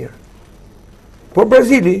shumë të mirë. Po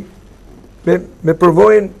Brazili, me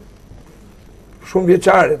përvojën shumë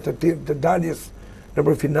vjeqare të daljes në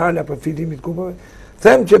për finale apo fitimit kupave,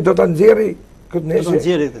 them që do të nxjerri këtë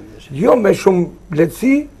neshe, jo me shumë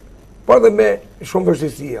lehtësi, po dhe me shumë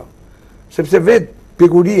vështirësi. Sepse vetë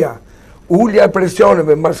pikuria, ulja e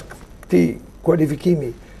presioneve mas këti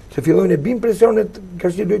kualifikimi, që fillojnë e bim presionet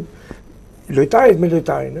kështi lojtarit me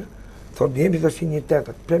lojtarin, thotë jemi të shi një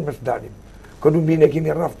tetët, plenë më së dalim. Kolumbinë e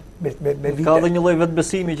kemi rraft me vite. Ka dhe një lloj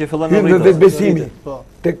vetbesimi që fillon në rritë. Vetbesimi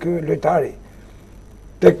tek lojtari,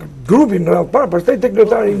 tek grupi në radhë parë, pastaj tek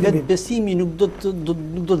lojtari individual. Vetbesimi nuk do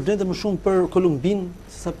të vlente më shumë për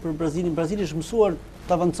Kolumbinë se për Brazilin. Brazili është mësuar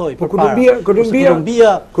të avancojë përpara.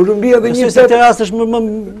 Kolumbia dhe një të rast është më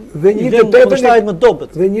dhe një të tetën më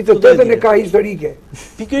dobët. Dhe një të tetën e ka historike.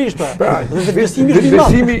 Pikërisht pra. Dhe vetbesimi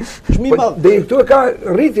është më i madh. Dhe këtu e ka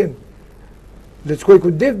rritin. Dhe të shkoj ku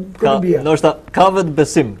det Kolumbia. Ndoshta ka vetë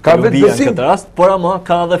besim Kolumbia në këtë rast, por ama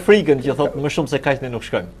ka edhe frikën që thotë më shumë se kaq ne nuk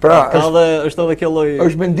shkojmë. Pra, është edhe kjo lloj.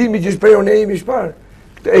 Është mendimi që shprehon ne jemi shpar.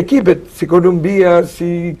 Ekipet si Kolumbia,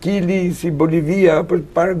 si Chili, si Bolivia, apo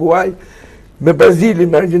Paraguay, me Brazilin,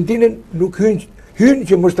 me Argentinën nuk hynë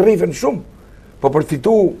që mos të rrifen shumë, po për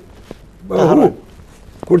fitu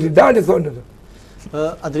kur t'i dalë thonë.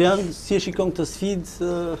 Adrian, si e shikon këtë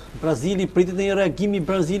sfidë? Brazili pritet një reagim i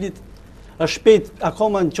Brazilit? Është shpejt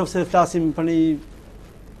akoma në qoftë se flasim për një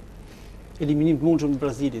eliminim të mundshëm të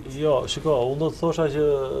Brazilit. Jo, shiko, unë do të thosha që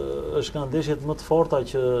është nga ndeshjet më të forta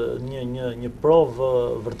që një provë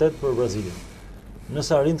vërtet për Brazilin.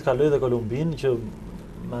 Nëse arrin të kaloj dhe Kolumbinë, që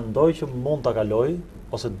mendoj që mund ta kaloj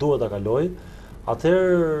ose duhet ta kaloj,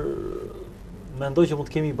 atëherë mendoj që mund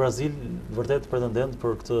të kemi Brazil vërtet pretendent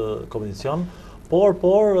për këtë kompeticion, por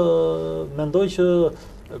mendoj që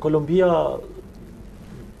Kolumbia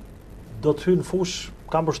do të hyjë në fush,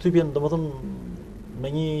 kam përshtypjen domethënë me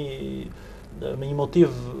një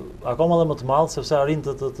motiv akoma dhe më të madh, sepse arrin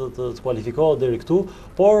të kualifikohet deri këtu,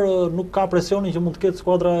 por nuk ka presionin që mund të ketë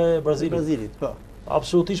skuadra e Brazilit. Po.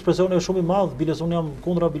 Absolutisht presioni është shumë i madh, biles unë jam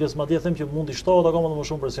kundra, biles madje them që mund të shtohet akoma më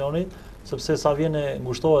shumë presioni, sepse sa vjen e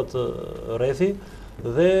ngushtohet rrethi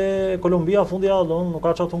dhe Kolumbia fundja nuk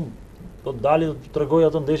ka çfarë thon. Do të dalë të tregoj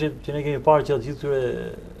atë ndeshje që ne kemi parë që të gjithë këtyre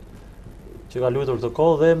që ka luajtur këtë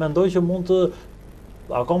kohë dhe mendoj që mund të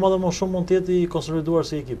akoma dhe më shumë mund të jetë i konsoliduar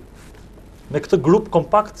si ekip. Me këtë grup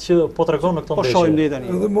kompakt që po tregon në këtë ndeshje. Po shohim ne tani.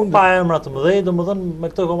 Pa emra të mëdhenj, domethënë me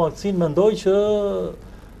këtë kompaktësinë mendoj që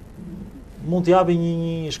mund të japi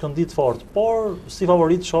një shkëndit fort, por si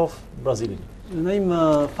favorit shoh Brazilin. Naim,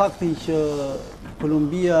 fakti që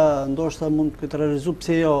Kolumbia ndoshta mund të realizu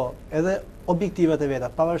pse jo, edhe objektivat e veta,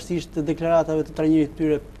 pavarësisht deklaratave të trajnerit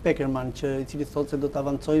tyre Peckerman, i cili thotë se do të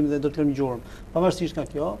avancojmë dhe do të kemi gjurmë. Pavarësisht nga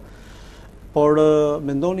kjo, por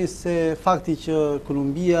mendoni se fakti që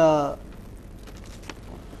Kolumbia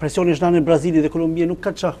presioni është në Brazilit dhe Kolumbia nuk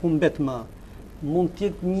ka çfarë humbet më, mund të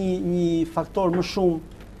jetë një faktor më shumë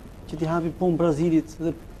që t'i hapi punë Brazilit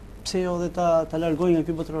dhe pse jo dhe ta largojë nga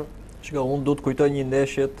ky botëror. Shiko, unë do të kujtoj një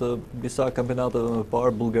ndeshje të disa kampionateve më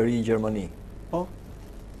parë, Bullgari-Gjermani. Po?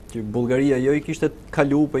 Që Bullgaria jo i kishte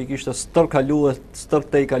kalu, po i kishte stërkalu dhe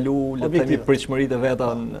stërtej kalu, le të themi pritshmëritë e veta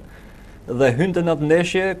dhe hynte në atë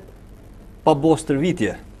ndeshje pa bos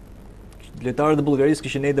stërvitje. Lojtarët e Bullgarisë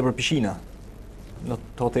kishin ende për pishina në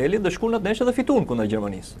hotelit dhe shkuan në atë ndeshje dhe fituan kundër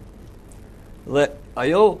Gjermanisë. Dhe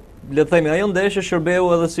ajo, le të themi, ajo ndeshje shërbeu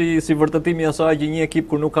edhe si vërtetimi i asaj që një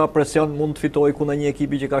ekip kur nuk ka presion mund të fitojë kundër një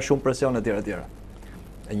ekipi që ka shumë presion etj.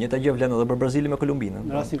 E njëjta gjë vlen edhe për Brazilin me Kolumbinën.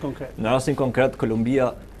 Në rastin konkret. Në rastin konkret,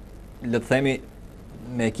 Kolumbia, le të themi,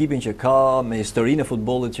 me ekipin që ka, me historinë e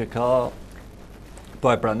futbollit që ka,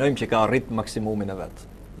 po e pranojmë që ka arrit maksimumin e vet.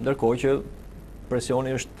 Ndërkohë që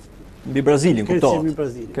presioni është mbi Brazilin,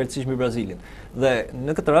 kuptohet. Kërcësisht mbi Brazilin. Dhe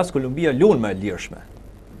në këtë rast Kolumbia luan më e lirshme.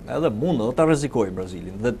 Edhe mund do ta rrezikojë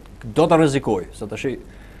Brazilin dhe do ta rrezikojë, se tash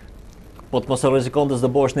po të mos e rrezikonte s'do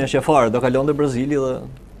bësh ndeshje fare, do kalonte Brazili dhe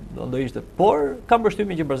do ishte. Por kam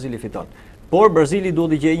përshtypjen që Brazili fiton. Por Brazili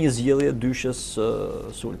duhet të gjejë një zgjidhje dyshës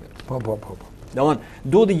sulmit. Po. Domthonë,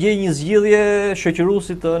 duhet të gjejë një zgjidhje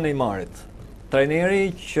shoqëruesit të Neymarit. Trajneri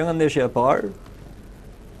që nga ndeshja e parë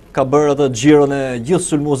ka bërë atë xhiron e gjithë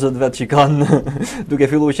sulmuesët vet që kanë, duke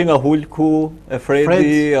filluar që nga Hulku, e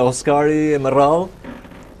Fredi, e Oskari, e Merrall,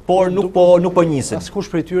 por nuk po njisin. Askush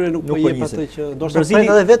prej tyre nuk po jep atë që ndoshta pret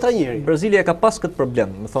edhe vetë trajneri. Brazilia ka pas këtë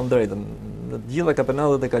problem, më thon drejtën. Në të gjitha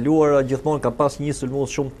kampionatet e kaluara gjithmonë ka pas një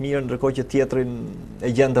sulmues shumë të mirë, ndërkohë që tjetrin e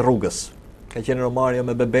gjen të rrugës. Ka qenë Romario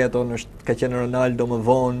me Bebeton, ka qenë Ronaldo më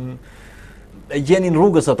vonë. E gjenin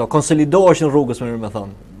rrugës ato, konsolidoheshin rrugës me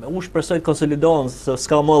thonë. Unë shpresoj të konsolidohen, se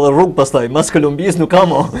s'ka më edhe rrugë pastaj, mas Kolumbisë nuk ka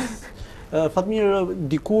më. Fatmir,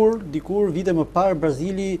 dikur vite më parë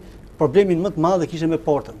Brazili problemin më të madh e kishte me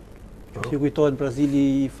portën. Ju kujtohet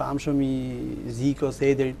Brazili i famshëm i Zikos,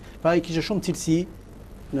 Ederit, pra i kishte shumë cilësi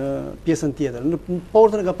në pjesën tjetër. Në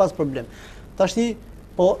portën ka pas problem. Tashti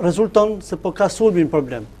po rezulton se po ka sulmin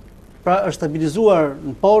problem. Pra është stabilizuar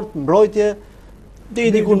në portë, mbrojtje,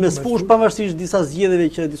 deri diku me sfush, pavarësisht disa zgjedhjeve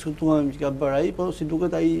që diskutuam që ka bërë ai, po si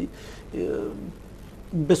duket ai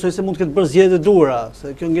besoj se mund të ketë bërë zgjedhje të duhura,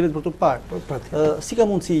 se kjo ngelet për të parë. Si ka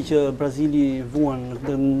mundësi që Brazili vuan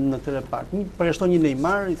në këtë repart? Përjashton një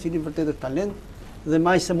Neymar, i cili vërtet është talent, dhe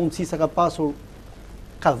më aq se mundësi sa ka pasur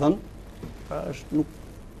ka dhënë. Pra është nuk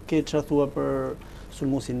ke çfarë thua për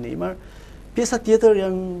sulmuesin Neymar. Pjesa tjetër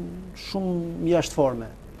janë shumë jashtëforme.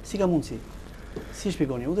 Si ka mundësi? Si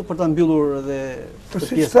shpjegoni ju për ta mbyllur edhe këtë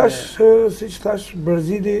pjesë? Siç thash,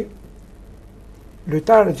 Brazili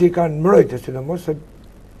lojtarët që i kanë mbrojtje, sidomos se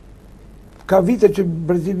ka vite që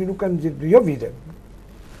Brazili nuk kanë nxjerrë, jo vite.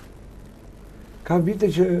 Ka vite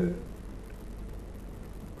që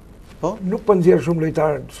nuk po nxjerr shumë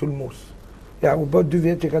lojtarë sulmues. Ja, u bë 2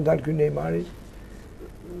 vjet që ka dalë ky Neymari.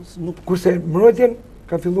 Kurse mbrojtjen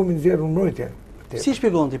ka filluar me nxjerrë mbrojtje. Si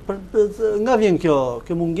shpjegon ti? Nga vjen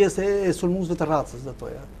kjo mungesë e sulmuesve të racës, do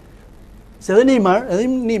thoya. Se edhe Neymar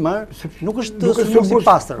nuk është sulmues i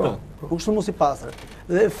pastër. Nuk është sulmues i pastër.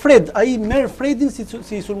 Dhe Fred, ai merr Fredin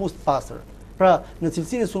si sulmues të pastër. Pra, në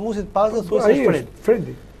cilësinë e sulmuesit të pastër thuhet se është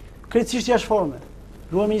Fredi. Krejtësisht jashtëforme.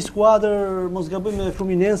 Luam një skuadër, mos gaboj me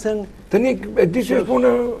Fluminensen. Tani e di se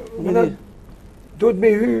puna duhet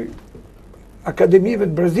me hy akademive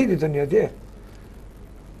të Brazilit tani atje.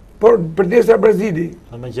 Por përdesë Brazili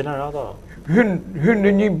me gjenerata hyn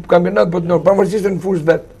në një kampionat botëror, pavarësisht në fushë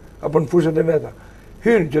vet apo në fushat e veta.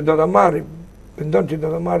 Hyn që do ta marri, mendon që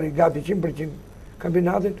do ta marri gati 100%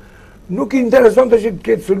 kampionatin, nuk i intereson të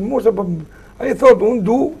ketë sulmues apo ai thotë unë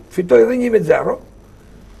du fitoj edhe 1-0.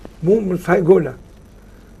 Më saj gola.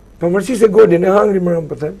 Pavarësisht se golin e hangri më rëmë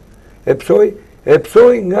po them, e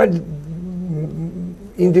psoj nga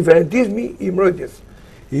indiferentizmi i mbrojtjes.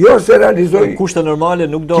 Jo se realizoj... Kushte normale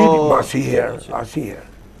nuk do... Asnjëherë.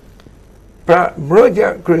 Pra,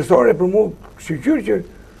 mbrojtja kryesore për mu shqyqyr që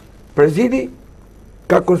Brazili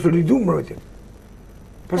ka konsolidu mbrojtjen.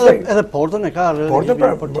 Edhe portën e ka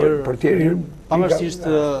portier. Pavarësisht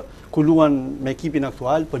ku luan me ekipin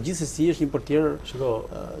aktual, po gjithsesi është një portier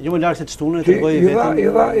jo më larg se çtunë të bëjë vetëm.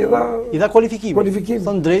 I dha kualifikimin.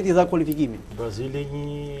 Thon drejt i dha kualifikimin. Brazili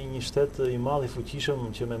një shtet i madh i fuqishëm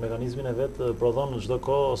që me mekanizmin e vet prodhon çdo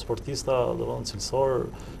kohë sportista, domethënë cilësor,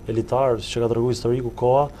 elitar, që ka treguar historiku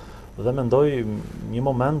koha, dhe mendoj një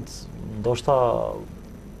moment ndoshta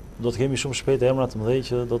do të kemi shumë shpejt emra të mëdhenj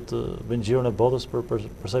që do të bëjnë xhiron e botës për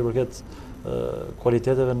sa i përket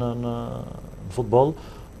kualiteteve në futboll.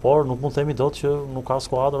 Por nuk mund të themi dot që nuk ka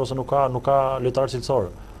skuadër ose nuk ka lojtar cilësor.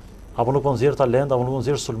 Apo nuk po nxjerr talent, apo nuk po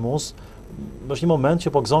nxjerr sulmues. Është një moment që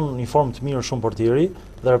po gëzon një formë të mirë shumë portieri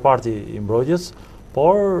dhe reparti i mbrojtjes,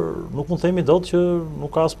 por nuk mund të themi dot që nuk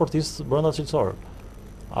ka sportist brenda cilësor.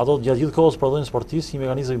 Ato gjatë gjithë kohës prodhojnë sportistë, një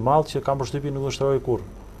mekanizëm i madh që kanë përshtypjen nuk është shtroi kurrë.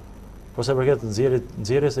 Por sa përket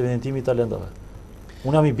nxjerrjes e evidentimit të talentave.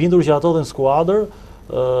 Unë jam i bindur që ato dhe në skuadër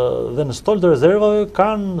dhe në stol të rezervave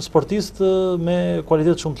kanë sportistë me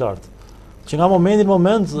kualitet shumë të lartë. Që nga momenti në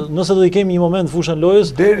moment, nëse do i kemi një moment fushën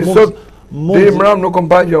lojës, deri mram nuk kom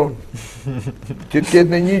pa gjon. Që të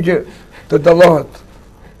ketë në një që të dallohet.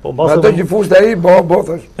 Ato që fushë ai, bo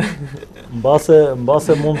thash.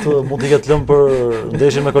 Mbase mund të ketë lëmë për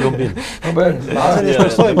ndeshjen me Kolumbinë. Mbase ne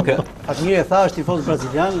shpresojmë. Atë e thash tifoz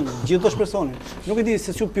brazilian, gjithë do shpresonin. Nuk e di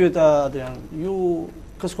se çu pyeta Adrian. Ju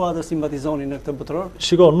kë skuadër simpatizoni në këtë botëror?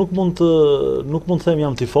 Shiko, nuk mund të them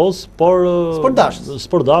jam tifoz, por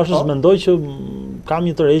sportdashës mendoj që kam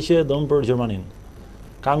një tërheqje domun për Gjermaninë.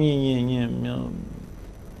 Kam një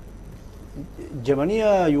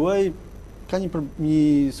Gjermania juaj ka një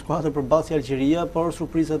skuadër përballë si Algjeria, por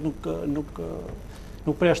surprizat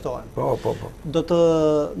nuk përjashtohen. Po. Do të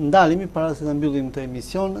ndalemi para se ta mbyllim këtë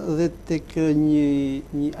emision dhe tek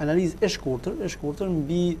një analizë e shkurtër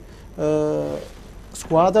mbi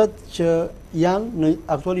skuadrat që janë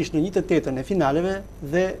aktualisht në 1/8 e finaleve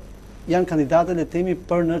dhe janë kandidatët le temi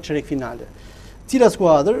për në çerek finale. Cilën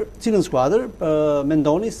skuadër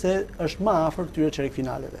mendoni se është më afër këtyre çerek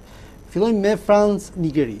finaleve? Fillojmë me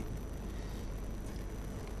Francë-Nigeri.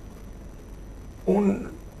 Unë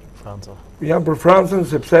jam për Francën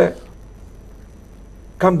sepse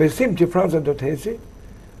kam besim që Franca do të heci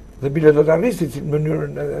dhe bile do të arrisi në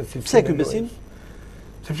mënyrën si. Pse ky besim?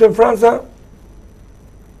 Sepse Franca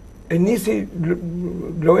e nisi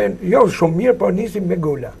lojën jo shumë mirë, por nisi me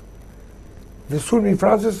gola. Dhe sulmi i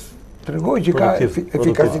Francës tregoi që ka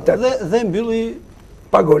efikasitet. Dhe mbylli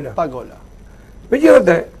pa gola. Pa gola.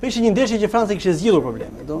 Megjithatë, ishte një ndeshje që Franca kishte zgjidhur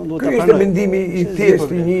probleme. Ky ishte mendimi i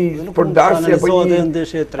thjeshtë një sportdasi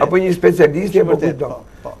apo një specialisti apo kujto.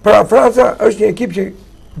 Pra Franca është një ekip që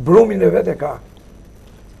brumin e vet e ka.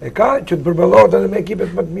 E ka që të përballëhet edhe me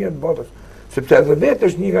ekipet më të mira të botës, sepse edhe vetë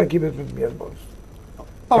është një nga ekipet më të mira të botës.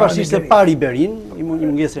 Pavarësisht se pa Riberin, një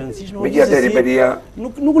mungesë e rëndësishme. Megjithatë Riberia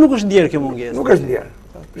nuk është ndjerë kjo mungesë. Nuk është ndjerë.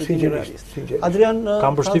 Sinqerisht. Adrian,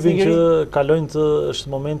 kam përshtypjen që kalojnë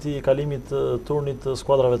është momenti i kalimit të turnit të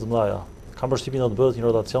skuadrave të mëdha. Kam përshtypjen do të bëhet një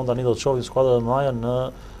rotacion, tani do të shohim skuadrat e mëdha në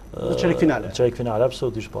çerek finale,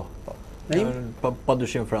 absolutisht po.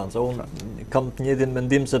 Padyshim Franca. Unë kam të njëjtin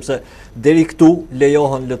mendim sepse deri këtu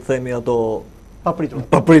lejohen le të themi ato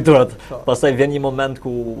papriturat. Pastaj vjen një moment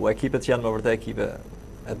ku ekipet që janë më vërtet ekipe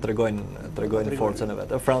e tregojnë forcën e vet.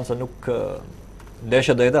 Franca nuk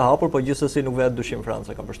ndeshja do jetë e hapur, por gjithsesi nuk vetë dyshim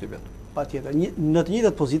Franca, kam përshtypjen. Patjetër. Në të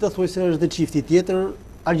njëjtat pozita thuaj se është dhe çifti tjetër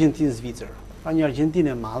Argjentinë-Zvicër. Ka një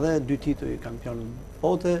Argjentinë e madhe, 2 tituj kampion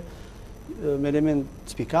bote, me element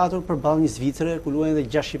spikatur përballë një Zvicre ku luajnë edhe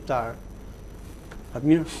 6 shqiptar.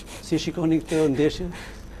 FATMIR, si shikoni këtë ndeshje?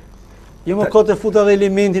 Jo më kote futa dhe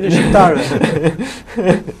elementin e shqiptarëve.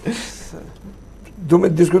 Du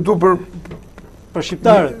me diskutu për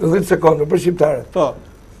shqiptarët. 10 sekondë, për shqiptarët. Po.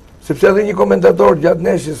 Sepse edhe një komentator gjatë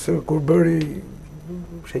ndeshjes kur bëri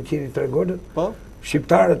Sheqiri 3 golet, po?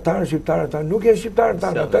 Shqiptarët tanë, nuk janë shqiptarët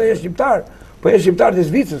tanë, ata janë shqiptarë, po janë shqiptarët e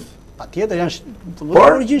Zvicrës. Patjetër janë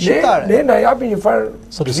origjinë shqiptare. Ne na japin një farë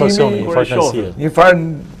satisfaksioni, një farë kënaqësie. Një farë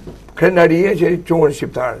krenarie që quhen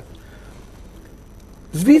shqiptarët.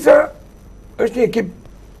 Zvicra është një ekip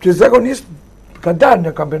që zakonisht ka dalë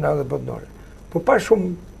në kampionatet botërore, po pa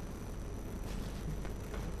shumë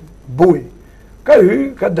buj. Ka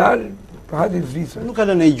hy, ka dalë, pa hati Zvicra. Nuk ka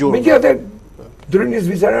lënë e gjurë. Megjithatë, dryni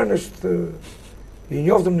zviceran është i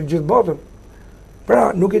njoftëm në gjithë botën. Pra,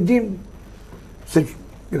 nuk e dim se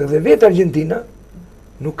edhe vetë Argentina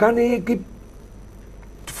nuk ka një ekip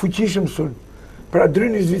të fuqishëm sulm. Pra,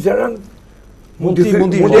 dryni zviceran mund të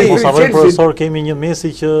mos avë profesor, kemi një Messi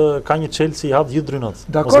që ka një Chelsea i hap gjithë drynat.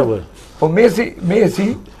 Dakor. Po Messi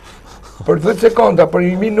për 10 sekonda, për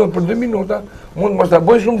 1 minutë, për 2 minuta, mund mos ta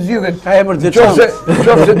bëj shumë zgjidhje. Ka emër të veçantë.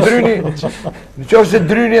 Nëse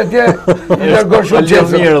dryni atje, i largon shumë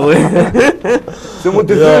Chelsea. Se mund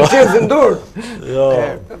të thyrë Chelsea në dorë. Jo.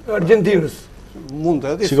 Argentinës. Mund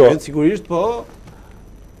të jetë sigurisht, po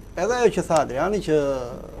edhe ajo që tha Adriani që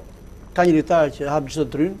ka një lojtar që hap çdo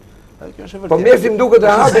drynë. Kjo është e vërtetë. Po Messi më duket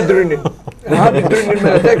e hapi drynin. E hapi drynin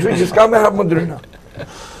me atë, kështu që s'ka më hap më dryna.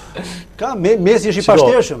 Ka Messi është i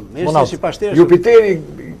pashtershëm, Jupiteri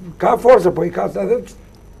ka forcë, po i ka edhe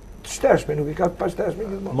të shteshme, nuk i ka të pashteshme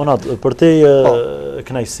gjithmonë. Monad, për te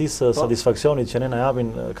kënaqësisë, satisfaksionit që ne na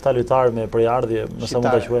japin këta lojtarë me përjardhje, nëse mund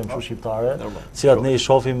ta quajmë kështu shqiptare, cilat ne i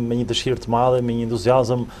shohim me një dëshirë të madhe, me një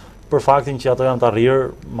entuziazëm për faktin që ato janë të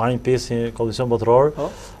arrirë, marrin pjesë në komision botëror.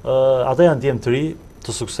 Ata janë djemë të ri,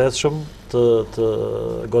 të suksesshëm, të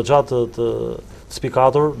goxha të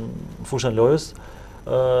spikatur në fushën lojës.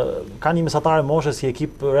 Ka një mesatare moshe si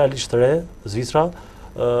ekip realisht të re, Zvicra,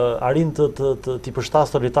 arrin t'i përshtas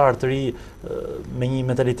të lojtarë të ri me një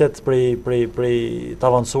mentalitet prej të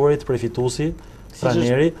avancuarit, prej fituesi,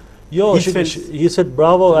 trajneri. Jo, Isfet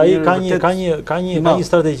bravo, ai ka një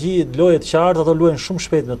strategji loje të qartë, ato luajnë shumë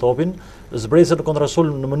shpejt me topin, zbresën në kontrasul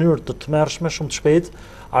në mënyrë të tmerrshme, shumë të shpejt,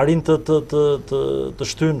 arrin të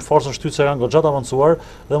shtyjnë forcën shtytëse kanë goxha të avancuar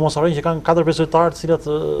dhe mos harrojnë që kanë 4-5 lojtarë të cilat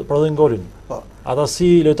prodhojnë golin. Ata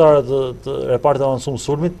si lojtarët të repartit avancuar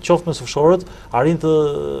sulmit, qoftë me sufshorët, arrin të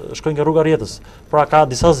shkojnë nga rruga rjetës. Pra ka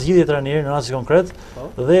disa zgjidhje trajneri në rasti konkret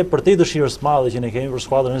dhe për te dëshirës së madhe që ne kemi për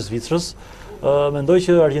skuadrën e Zvicrës, mendoj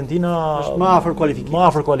që Argentina është më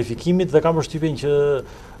afër kualifikimit dhe kam përshtypjen që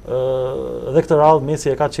dhe këtë radhë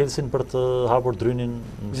Messi e ka Chelsea për të hapur drynin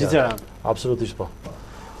në Zvicra. Absolutisht po.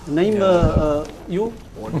 Naim, ju?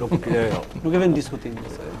 Nuk e vend diskutim.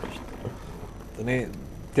 Tani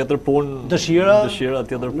tjetër punë, dëshira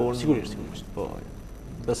tjetër punë. Sigurisht. Po.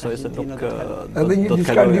 Besoj se nuk do edhe një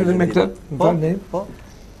diçka lidhur me këtë. Po.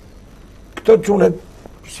 Këto çunet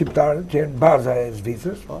shqiptarë që janë baza e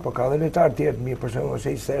Zvicrës, po ka dhe lojtarë tjerë mirë, për shembull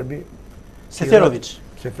se i serbi. Seferovic.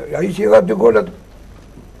 Ai që i dha 2 golat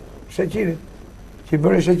Sheqirit, që i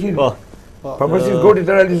bëri Sheqirit. Po. Pavarësisht golit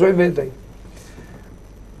të realizoi vetë ai.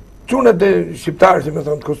 Çunet e shqiptarë, si më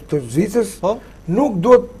thonë, të Zvicrës, nuk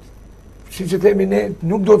duhet si që themi ne,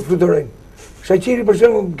 nuk do të fluturojnë. Shaqiri për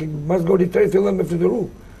shembull, mas golit 3 fillon me fluturu.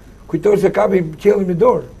 Kujtoj se kapi qellin me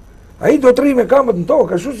dorë. Ai do të rri me këmbët në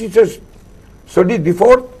tokë, ashtu siç është solid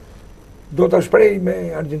before, do ta shpreh me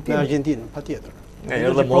Argentinën. Me Argentinën, patjetër.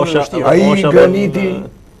 Edhe mosha, Ai Graniti,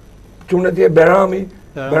 çunë atje Berami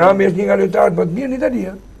është një nga lojtarët më të mirë në Itali.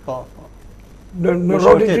 Po. Në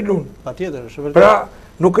rolin që lun. Patjetër, është vërtet. Pra,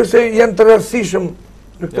 nuk është se janë të rastësishëm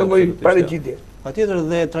në këtë lloj paraqitje. Patjetër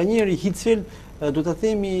dhe trajneri Hitzfeld do ta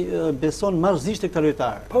themi beson marrëzisht tek këta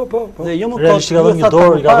lojtarë. Po. Dhe jo më Realisht ka dhënë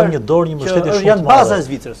një dorë, një mbështetje shumë të madhe. Janë baza e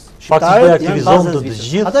Zvicrës. Shqiptarët aktivizohen të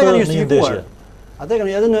gjithë në një ndeshje. Ata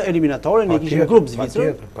kanë edhe në eliminatorë, ne kishim grup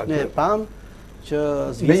Zvicrën, ne pam që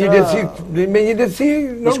Zvicra me një lehtësi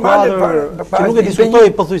normale, që nuk e diskutoi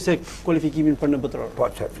pothuajse kualifikimin për në botror. Po,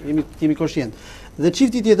 çfarë? Jemi koshient. Dhe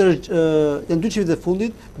çifti tjetër janë dy çiftet e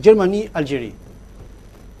fundit, Gjermani-Algjeri.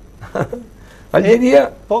 Algjeria,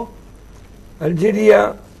 po.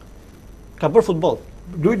 Algjeria ka bërë futboll.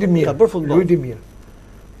 Luajti mirë. Ka bërë futboll. Luajti mirë.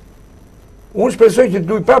 Unë shpresoj që të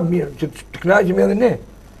luaj prapë mirë, që të kënaqemi edhe ne.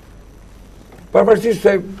 Pavarësisht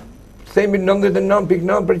se themi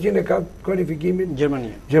 99.9% e ka kualifikimin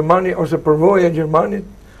Gjermani ose përvoja e Gjermanit,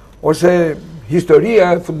 ose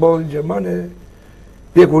historia e futbollit gjerman,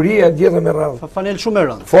 pjekuria gjithë me radhë. Fanel shumë e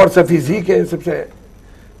rëndë. Forca fizike, sepse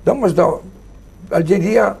domosdoshmë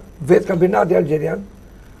Algjeria, vetë kampionati algjerian,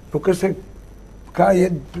 nuk është se ka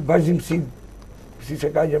jetë vazhdimsi si se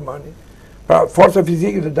ka Gjermani. Pra, forca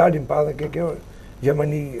fizike të dalin pa dhe kjo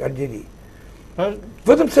Gjermani-Algjeri.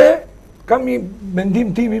 Vetëm se kam një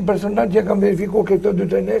mendim timin personal që kam verifikuar këto dy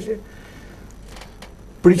trajnerë.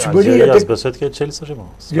 Pritshmëria tek beset ke Chelsea është më.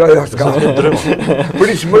 Jo, s'ka ndrym.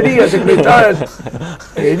 Pritshmëria tek lojtarët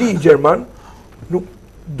e ri gjerman nuk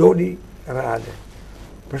doli reale.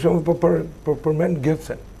 Për shembull përmend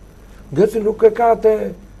Götzen. Götzen nuk e ka atë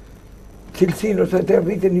cilësinë ose të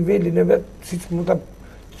rritë nivelin e vet siç mund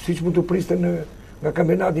të priste nga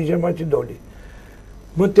kampionati gjerman që doli.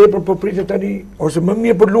 Më tepër po pritet tani ose më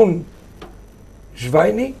mirë për lun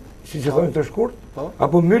Zhvajni, siç e thonë të shkurt,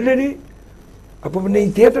 apo Mülleri, apo në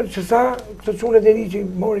një tjetër që sa këto çunet e ri që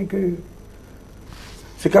mori ky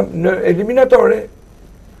se kam në eliminatore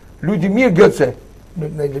luajti mirë Götze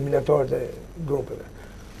në eliminatorët e grupeve.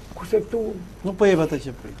 Kurse këtu nuk po jep atë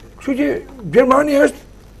që pritet. Kështu që Gjermani është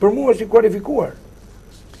për mua si kualifikuar.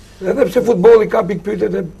 Edhe pse futbolli ka pikpyetje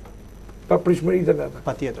dhe papritshmëritë e veta.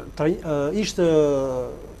 Patjetër. Ishte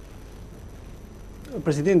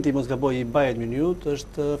presidenti mos gaboj i Bayern Munich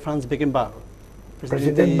është Franz Beckenbauer.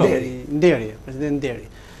 President Nderi.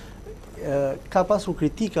 Ka pasur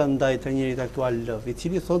kritika ndaj trajnerit aktual Löw, i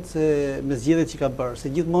cili thotë se me zgjedhjet që ka bërë,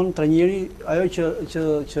 se gjithmonë trajneri ajo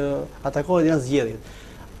që atakohet janë zgjedhjet.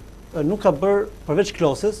 Nuk ka bërë përveç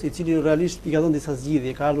Kloses, i cili realisht i ka dhënë disa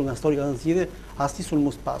zgjidhje, ka ardhur nga stori ka dhënë zgjidhje, asnjë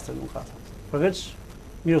sulmues pastër nuk ka thënë. Përveç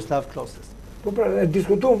Miroslav Kloses. Po pra, e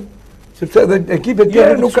diskutuam sepse edhe ekipet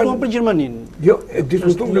tjera nuk kanë për Gjermaninë. Jo, e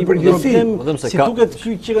diskutuam në përgjithësi. Si duket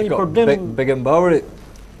që ka një problem. Beckenbauer,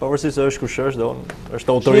 pavarësisht se është kush është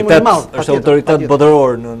autoritet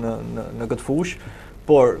botëror në këtë fushë,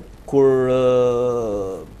 por kur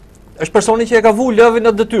është personi që e ka vu Lövin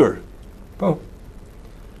në detyrë.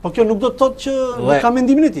 Po kjo nuk do të thotë që nuk ka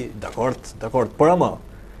mendimin e tij. Dakord, por ama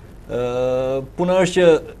puna është që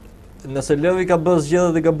nëse Lövi ka bërë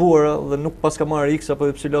zgjedhjet e gabuara dhe nuk pas ka marrë X apo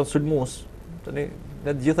Y sulmues, tani ne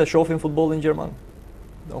të gjithë e shohim futbollin gjerman.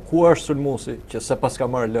 Ku është sulmuesi që se pas ka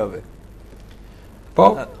marrë Lövi? Po.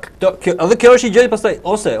 Edhe kjo është i gjë pastaj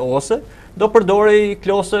ose do përdori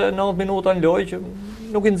Klose 90 minuta në lojë që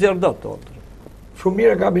nuk i nxjerr dot. Shumë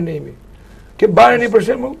mirë ka Binemi. Ke Bayerni për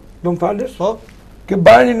shembull, do më falësh? Po. Ke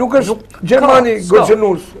Bayerni nuk është Gjermani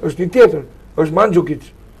Gocenus, është një tjetër, është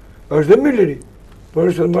Mandzukic. Është dhe Mülleri, por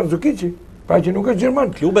është Mandzukic, pra që nuk është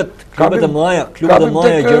Gjerman. Klubet e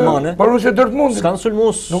mëdha gjermane. Borussia Dortmund. S'kan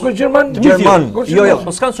sulmues. Nuk është Gjerman. Jo,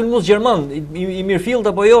 po s'kan sulmues gjerman. I mirëfillt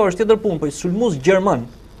apo jo është tjetër punë, po i sulmues gjerman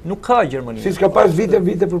nuk ka Gjermani. Si s'ka pas vite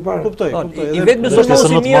përpara. Kuptoj. I vetëm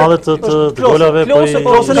sulmuesi i mirë të golave po i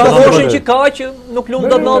thoshin që ka që nuk lum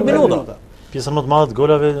dot 90 minuta. Pjesën më të madhe të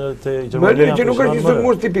golave te Gjermania që nuk është një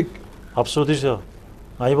sulmues tipik. Absolutisht jo.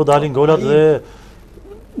 Ai po dalin golat dhe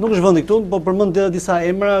nuk është vendi këtu, po përmend edhe disa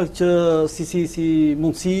emra që si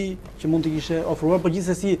mundësi që mund të kishe ofruar, por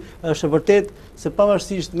gjithsesi është e vërtet se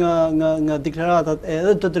pavarësisht nga deklaratat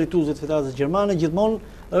edhe të drejtuesve të Federatës Gjermane, gjithmonë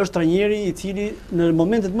është trajneri i cili në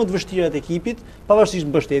momentet më të vështira të ekipit, pavarësisht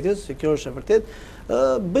mbështetjes, se kjo është e vërtet,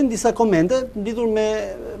 bën disa komente lidhur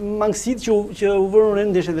me mangësitë që u vënë në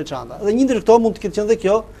ndeshjet e veçanta. Dhe një ndër këto mund të ketë qenë dhe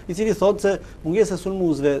kjo, i cili thotë se mungesa e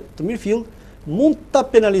sulmuesve të mirëfillt mund ta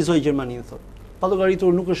penalizojë Gjermaninë, thotë. pa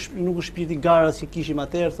llogaritur nuk është shpirti garës që kishim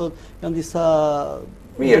atëherë, thotë, janë disa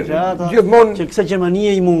Gjithmonë që kësaj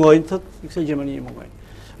Gjermanie i mungojnë, thotë, kësaj Gjermanie i mungojnë.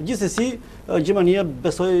 Gjithsesi, Gjermania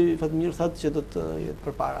besoi Fatmir thatë që do të jetë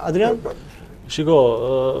përpara. Adrian? Shiko,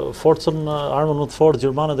 forcën, armën më të fortë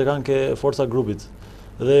gjermanet e kanë ke forca grupit.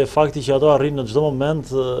 Dhe fakti që ato arrin në çdo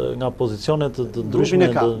moment nga pozicionet të ndryshme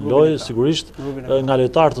të lojë, sigurisht nga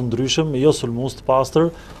lojtarë të ndryshëm, jo sulmues të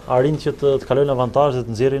pastër, arrin që të kalojnë avantazh dhe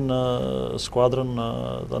të nxjerrin skuadrën,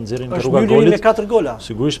 ta nxjerrin në rruga golit. Me 4 gola.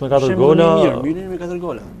 Sigurisht me 4 gola. Myrin me 4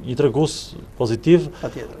 gola. Një tregues pozitiv.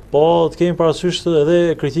 Patjetër. Po të kemi parasysh edhe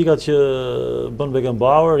kritikat që bën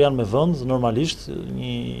Beckenbauer janë me vend normalisht,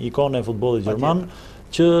 një ikonë e futbollit gjerman,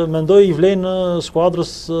 që mendoj i vlen skuadrës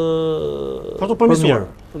për të përmirësuar.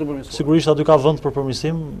 Sigurisht aty ka vend për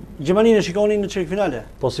përmirësim. Gjermaninë e shikonin në çerkfinale.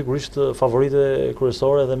 Po sigurisht favorite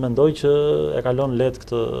kryesore dhe mendoj që e kalon lehtë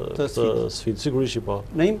këtë sfidë. Sigurisht që po.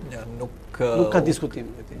 Naim? Nuk ka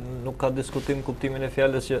diskutim. Nuk ka diskutim kuptimin e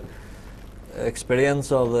fjalës që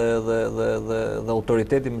eksperienca dhe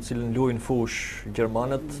autoriteti me cilën luajnë fush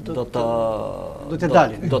gjermanët do të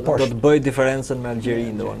dalin. Do të bëj diferencën me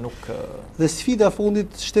Algjerinë, nuk. Dhe sfida e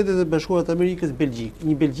fundit, Shtetet e Bashkuara të Amerikës, Belgjik.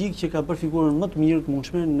 Një Belgjik që ka bërë figurën më të mirë të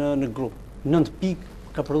mundshme në grup. 9 pikë,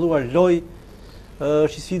 ka prodhuar lojë.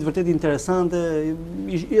 Është një sfidë vërtet interesante.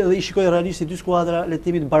 Edhe i shikoj realisht si dy skuadra le të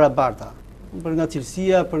themi të barabarta. Për nga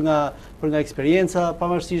cilësia, për nga eksperienca,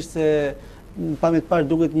 pavarësisht se në pamjet parë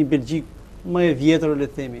duket një Belgjik më e vjetër, le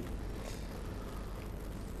të themi.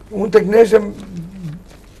 Unë tek nesëm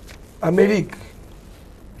Amerikë,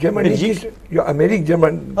 Gjermani kishte, jo Amerikë,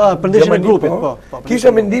 Gjermani. Për ndeshjen e grupit, po. Kisha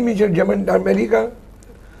mendimin që Amerika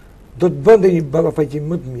do të bënte një ballafaqim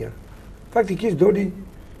më të mirë. Faktikisht doli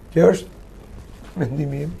që është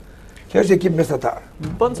mendimi im, që është ekip mesatar.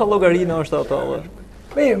 Bën sa llogarinë është ato.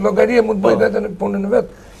 Llogaria mund të bëjë vetën punën e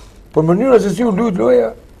vet. Por mënyra se si u luajt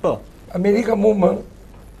loja, po. Amerika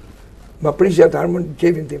më prishja të armën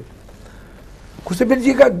qefin tim. Kurse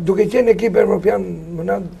Belgjika, duke qenë ekip evropian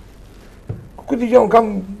MONAD, ku t'i gjohën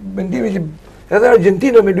kam mendimi që edhe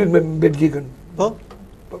Argentina me luajt me Belgjikën. Po?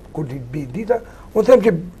 Kur t'i bi dita, unë them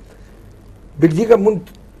që Belgjika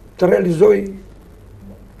mund të realizoj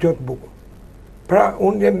kjo të bukur. Pra,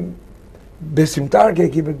 unë jem besimtar ke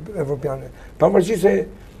ekipet evropiane, pavarësisht se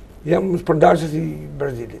jam shpërndarës i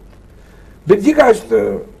Brazilit. Belgjika është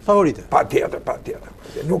favorite. Patjetër.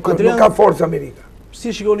 Nuk ka forcë Amerika. Si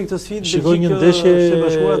shikoni këtë sfidë Shikoj një ndeshje së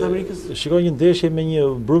Bashkuarat e Amerikës? Shikoj një ndeshje me një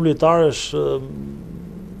grup lojtarësh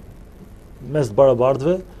mes të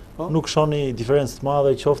barabartëve, nuk shoni diferencë të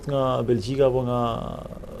madhe qoftë nga Belgjika apo nga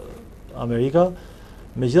Amerika.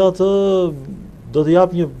 Megjithatë do të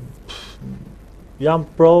jap një jam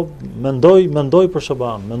mendoj për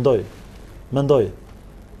Shaban, mendoj.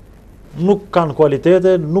 Nuk kanë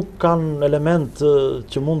kualitete, nuk kanë element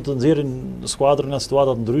që mund të nxjerrin skuadrën nga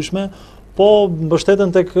situata të ndryshme, po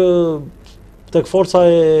mbështeten tek forca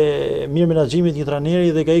e mirë menaxhimit një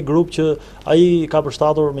trajneri dhe ai grup që ai ka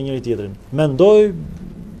përshtatur me njëri tjetrin. Mendoj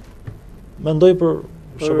për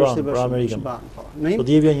Shaban, për Amerikën. Do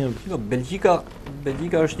të jepja një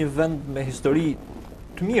Belgjika është një vend me histori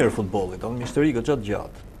të mirë futbollit, një histori goxha të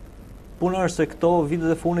gjatë. Puna është se këto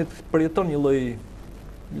vitet e fundit përjeton një lloj,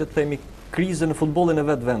 le të themi, krize në futbollin e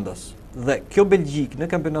vetë vendas. Dhe kjo Belgjik në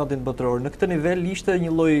kampionatin botëror në këtë nivel ishte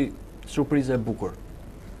një lloj surprize e bukur.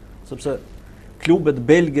 Sepse klubet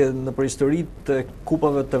belge në përhistoritë e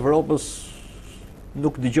kupave të Evropës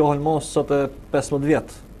nuk dëgjohen më sot e 15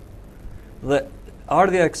 vjet. Dhe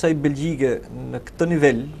ardhja e kësaj Belgjike në këtë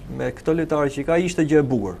nivel me këto lojtarë që ka ishte gjë e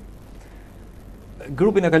bukur.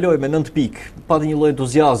 Grupin e kaloi me 9 pikë, pati një lloj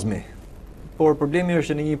entuziazmi. Por problemi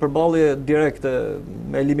është në një përballje direkte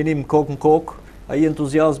me eliminim kokë në kokë, ai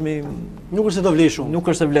entuziazmi nuk është se do vlej shumë. Nuk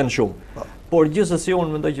është se vlen shumë. Por gjithsesi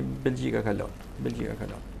unë mendoj që Belgjika kalon.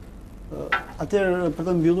 Atëherë për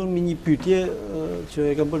të mbyllur me një pyetje që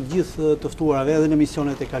e ka bërë gjithë të ftuarave edhe në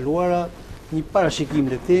misionet e kaluara, një parashikim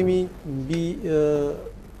le të themi mbi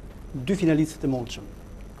dy finalistët e mundshëm.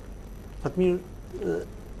 Fatmir,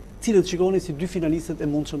 cilët shikoni si dy finalistët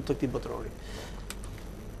e mundshëm të këtij botërori?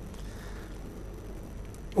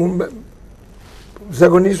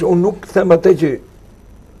 Zakonisht unë nuk them atë që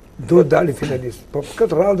duhet dalin finalist, po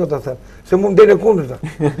këtë radhë do ta them, se mund dele kundërta.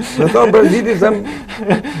 Do thonë Brazili them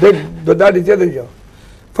do dalin tjetër gjë.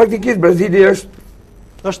 Faktikisht Brazili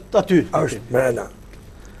është aty. Është brenda.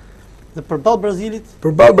 Dhe përballë Brazilit?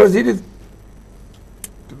 Përballë Brazilit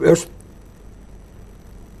është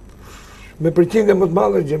me përqindje më të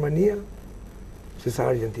madhe Gjermania se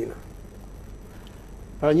sa Argentina.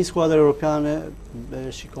 Pra një skuadër europiane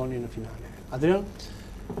shikoni në finale. Adrian?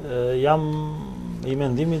 Jam i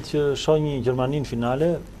mendimit që shoh një Gjermani në finale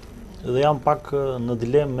dhe jam pak në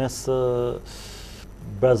dilemë mes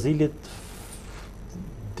Brazilit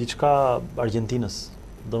diçka Argentinës.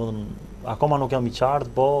 Domethënë akoma nuk jam i qartë,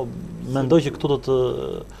 po mendoj që këtu do të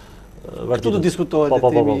Këtu do diskutohet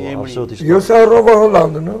temi emri. Jo se harrova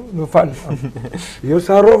Hollandën, më fal. Jo se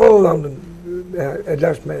harrova Hollandën. E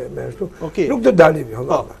lash me ashtu. Nuk do dalim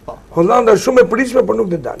Hollanda. Hollanda është shumë e pritshme, por nuk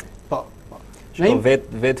do dalim.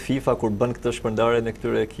 Vet FIFA kur bën këtë shpërndarje në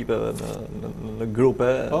këtyre ekipeve në grupe,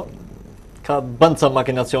 ka bën ca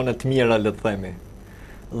makinacione të mira, le të themi.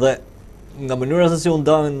 Dhe nga mënyra se si u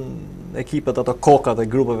ndahen ekipet ato kokat e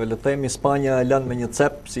grupeve, le të themi, Spanja e lanë me një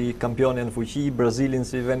cep si kampioni në fuqi, Brazilin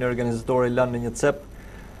si vendi organizator e lanë me një cep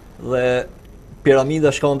dhe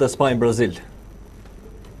piramida shkonte Spanjë-Brazil.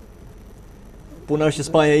 Puna është që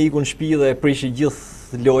Spanja iku në shtëpi dhe e prishi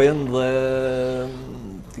gjithë lojën dhe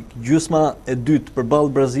gjysma e dytë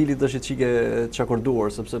përballë Brazilit është çike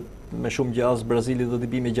çakorduar, sepse me shumë gjaz Brazili do të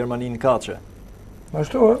bi me Gjermaninë në kaçe.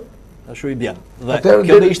 Ashtu ë? Ashtu i bjen. Dhe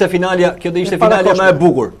kjo do ishte finalja më e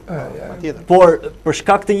bukur. Por për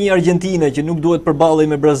shkak të një Argjentine që nuk duhet përballej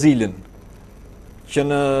me Brazilin, që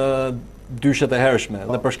në dyshet e hershme,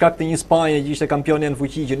 dhe për shkak të një Spanje që ishte kampionja në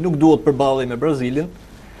fuqi që nuk duhet përballej me Brazilin,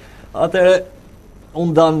 atëherë u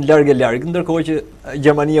ndan larg, ndërkohë që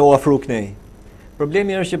Gjermania u afru kënej.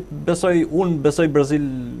 Problemi është që unë besoj Brazil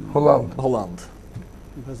Holland.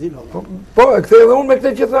 Brazil Holland. Po, e kthej edhe unë me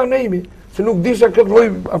këtë që tha Naimi, se nuk disha këtë lloj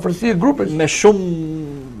afërsie grupes. Me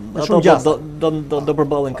shumë gjastë do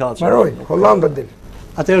përballen kaçë. Mbaroj, Hollanda del.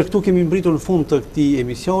 Atëherë këtu kemi mbritur në fund të këtij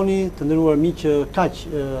emisioni, të nderuar miq, kaq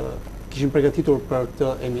kishim përgatitur për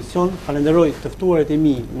këtë emision. Falenderoj të ftuarit e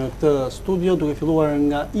mi në këtë studio, duke filluar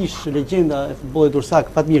nga ish legjenda e futbollit dursak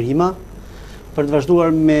FATMIR HIMA, për të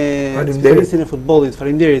vazhduar me specialistin e futbollit.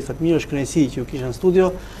 Faleminderit FATMIR, është kënaqësi që ju kisha në studio.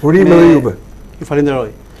 Urime dhe juve. Ju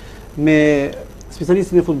falenderoj. Me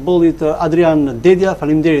specialistin e futbollit ADRIAN DEDJA,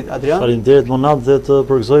 faleminderit Adrian. Faleminderit MONAD dhe të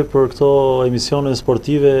përgëzoj për këto emisione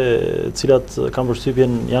sportive, të cilat kam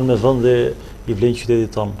përshtypjen janë me vend dhe i vlen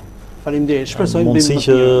qytetit tonë. Faleminderit.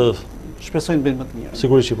 Shpresojmë bëjmë më të mirë.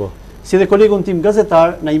 Sigurisht që po. Si edhe kolegun tim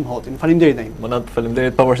gazetar NAIM HOTI. Faleminderit Naim. Monad,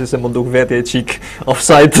 faleminderit pavarësisht se më duk veti e çik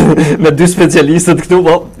offside me dy specialistët këtu,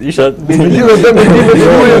 po isha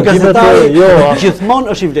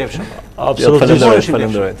gjithmonë është i vlefshëm. Absolutisht.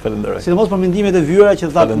 Faleminderit. Sidomos për mendimet e vyera që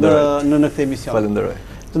dhat në këtë emision. Falenderoj.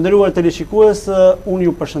 Të nderuar teleshikues, unë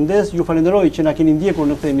ju përshëndes, ju falenderoj që na keni ndjekur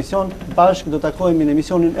në këtë emision. Bashkë do takohemi në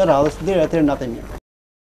emisionin e radhës. Deri atëherë natë e mirë.